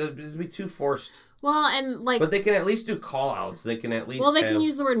them to. It'd be too forced. Well, and like... But they can at least do call-outs. They can at least Well, they can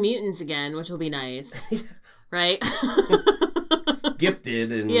use the word mutants again, which will be nice. Right?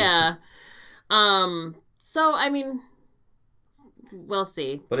 Gifted and... Yeah. So, I mean... We'll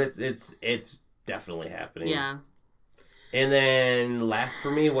see. But it's definitely happening. Yeah. And then last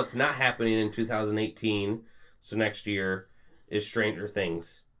for me, what's not happening in 2018, so next year, is Stranger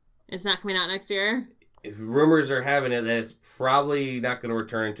Things. It's not coming out next year? If rumors are having it that it's probably not going to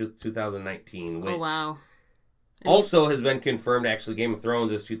return to 2019. Which wow. Also has been confirmed, actually, Game of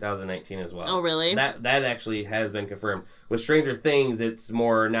Thrones is 2019 as well. Oh, really? That actually has been confirmed. With Stranger Things, it's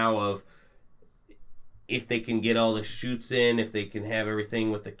more now of if they can get all the shoots in, if they can have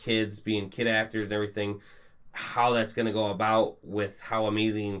everything with the kids being kid actors and everything, how that's going to go about with how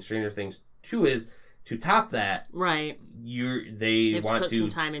amazing Stranger Things 2 is. To top that, right? They have want to put some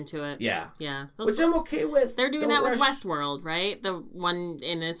time into it. Yeah. Which I'm okay with. They're doing that with Westworld, right? The one,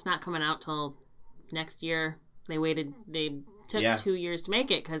 and it's not coming out till next year. They took 2 years to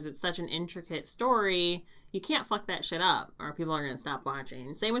make it because it's such an intricate story. You can't fuck that shit up or people are going to stop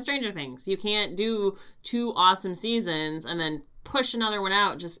watching. Same with Stranger Things. You can't do 2 awesome seasons and then push another one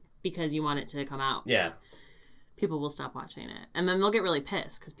out just because you want it to come out. Yeah. People will stop watching it. And then they'll get really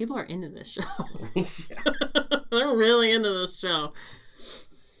pissed because people are into this show. They're really into this show.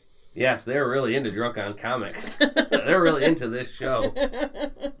 Yes, they're really into Drunk on Comics. They're really into this show.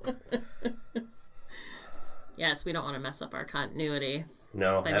 Yes, we don't want to mess up our continuity.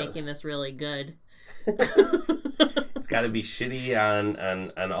 No. By making this really good. It's got to be shitty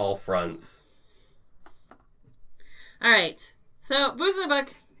on all fronts. All right. So, Booze in a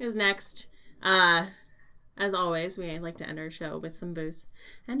Book is next. As always, we like to end our show with some booze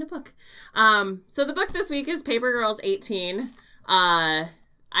and a book. So the book this week is Paper Girls 18.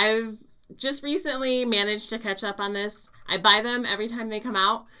 I've just recently managed to catch up on this. I buy them every time they come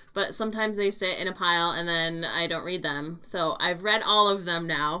out, but sometimes they sit in a pile and then I don't read them. So I've read all of them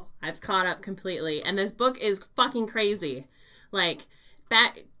now. I've caught up completely. And this book is fucking crazy. Like,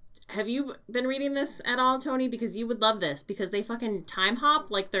 have you been reading this at all, Tony? Because you would love this. Because they fucking time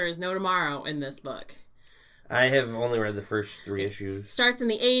hop like there is no tomorrow in this book. I have only read the first 3 issues. Starts in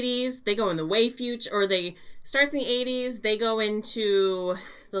the 80s. They go in the way future, or starts in the 80s. They go into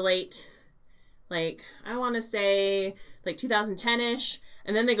the late, like, I want to say, like 2010-ish.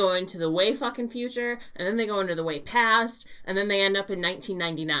 And then they go into the way fucking future. And then they go into the way past. And then they end up in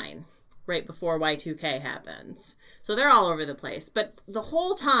 1999, right before Y2K happens. So they're all over the place. But the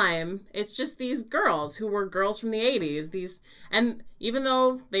whole time, it's just these girls who were girls from the 80s. And even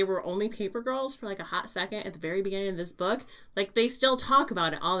though they were only paper girls for like a hot second at the very beginning of this book, like they still talk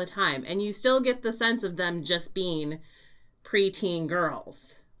about it all the time. And you still get the sense of them just being preteen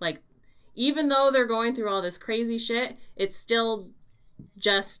girls. Like, even though they're going through all this crazy shit, it's still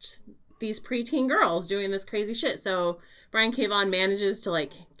just these preteen girls doing this crazy shit. So Brian K. Vaughan manages to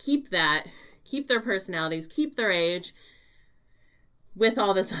like keep keep their personalities, keep their age, with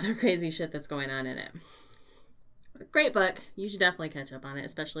all this other crazy shit that's going on in it. Great book. You should definitely catch up on it,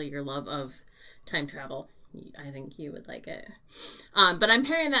 especially your love of time travel. I think you would like it. But I'm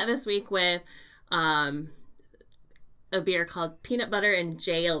pairing that this week with a beer called Peanut Butter and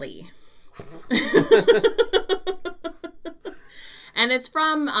Jelly. And it's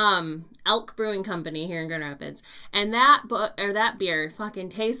from Elk Brewing Company here in Grand Rapids. And that beer fucking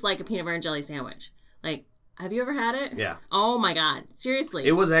tastes like a peanut butter and jelly sandwich. Like, have you ever had it? Yeah. Oh my God. Seriously.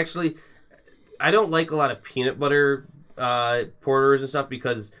 It was actually, I don't like a lot of peanut butter porters and stuff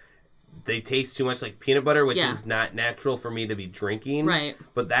because they taste too much like peanut butter, which is not natural for me to be drinking. Right.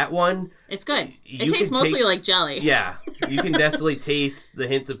 But that one, it's good. It tastes mostly like jelly. Yeah. You can definitely taste the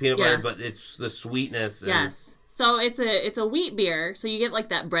hints of peanut butter, but it's the sweetness. Yes. So it's a wheat beer, so you get like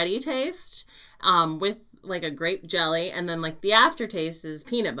that bready taste with like a grape jelly, and then like the aftertaste is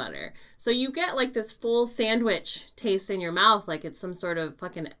peanut butter. So you get like this full sandwich taste in your mouth, like it's some sort of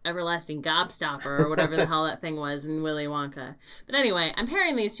fucking everlasting gobstopper or whatever the hell that thing was in Willy Wonka. But anyway, I'm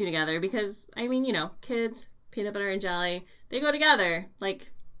pairing these two together because, I mean, you know, kids, peanut butter and jelly, they go together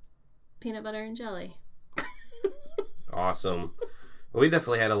like peanut butter and jelly. Awesome. Well, we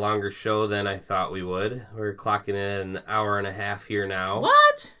definitely had a longer show than I thought we would. We're clocking in an hour and a half here now.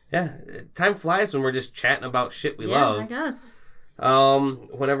 What? Yeah, time flies when we're just chatting about shit we love. Yeah, I guess.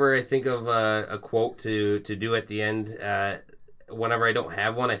 Whenever I think of a quote to do at the end, whenever I don't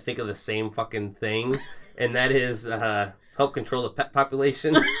have one, I think of the same fucking thing, and that is help control the pet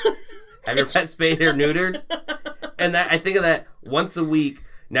population. Have your pet spayed or neutered? And that I think of that once a week,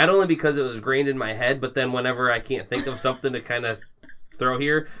 not only because it was grained in my head, but then whenever I can't think of something to kind of throw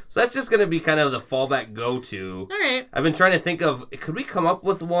here. So that's just going to be kind of the fallback go-to. All right. I've been trying to think of, could we come up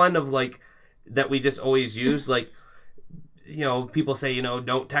with one of like, that we just always use? Like, you know, people say, you know,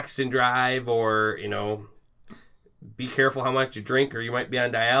 don't text and drive, or, you know, be careful how much you drink or you might be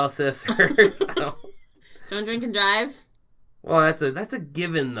on dialysis. Or, don't drink and drive. Well, that's a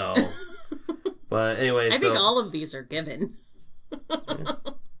given though. But anyway, I think all of these are given. Yeah.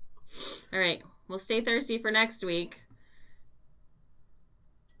 All right. Well, stay thirsty for next week.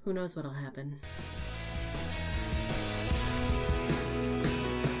 Who knows what'll happen?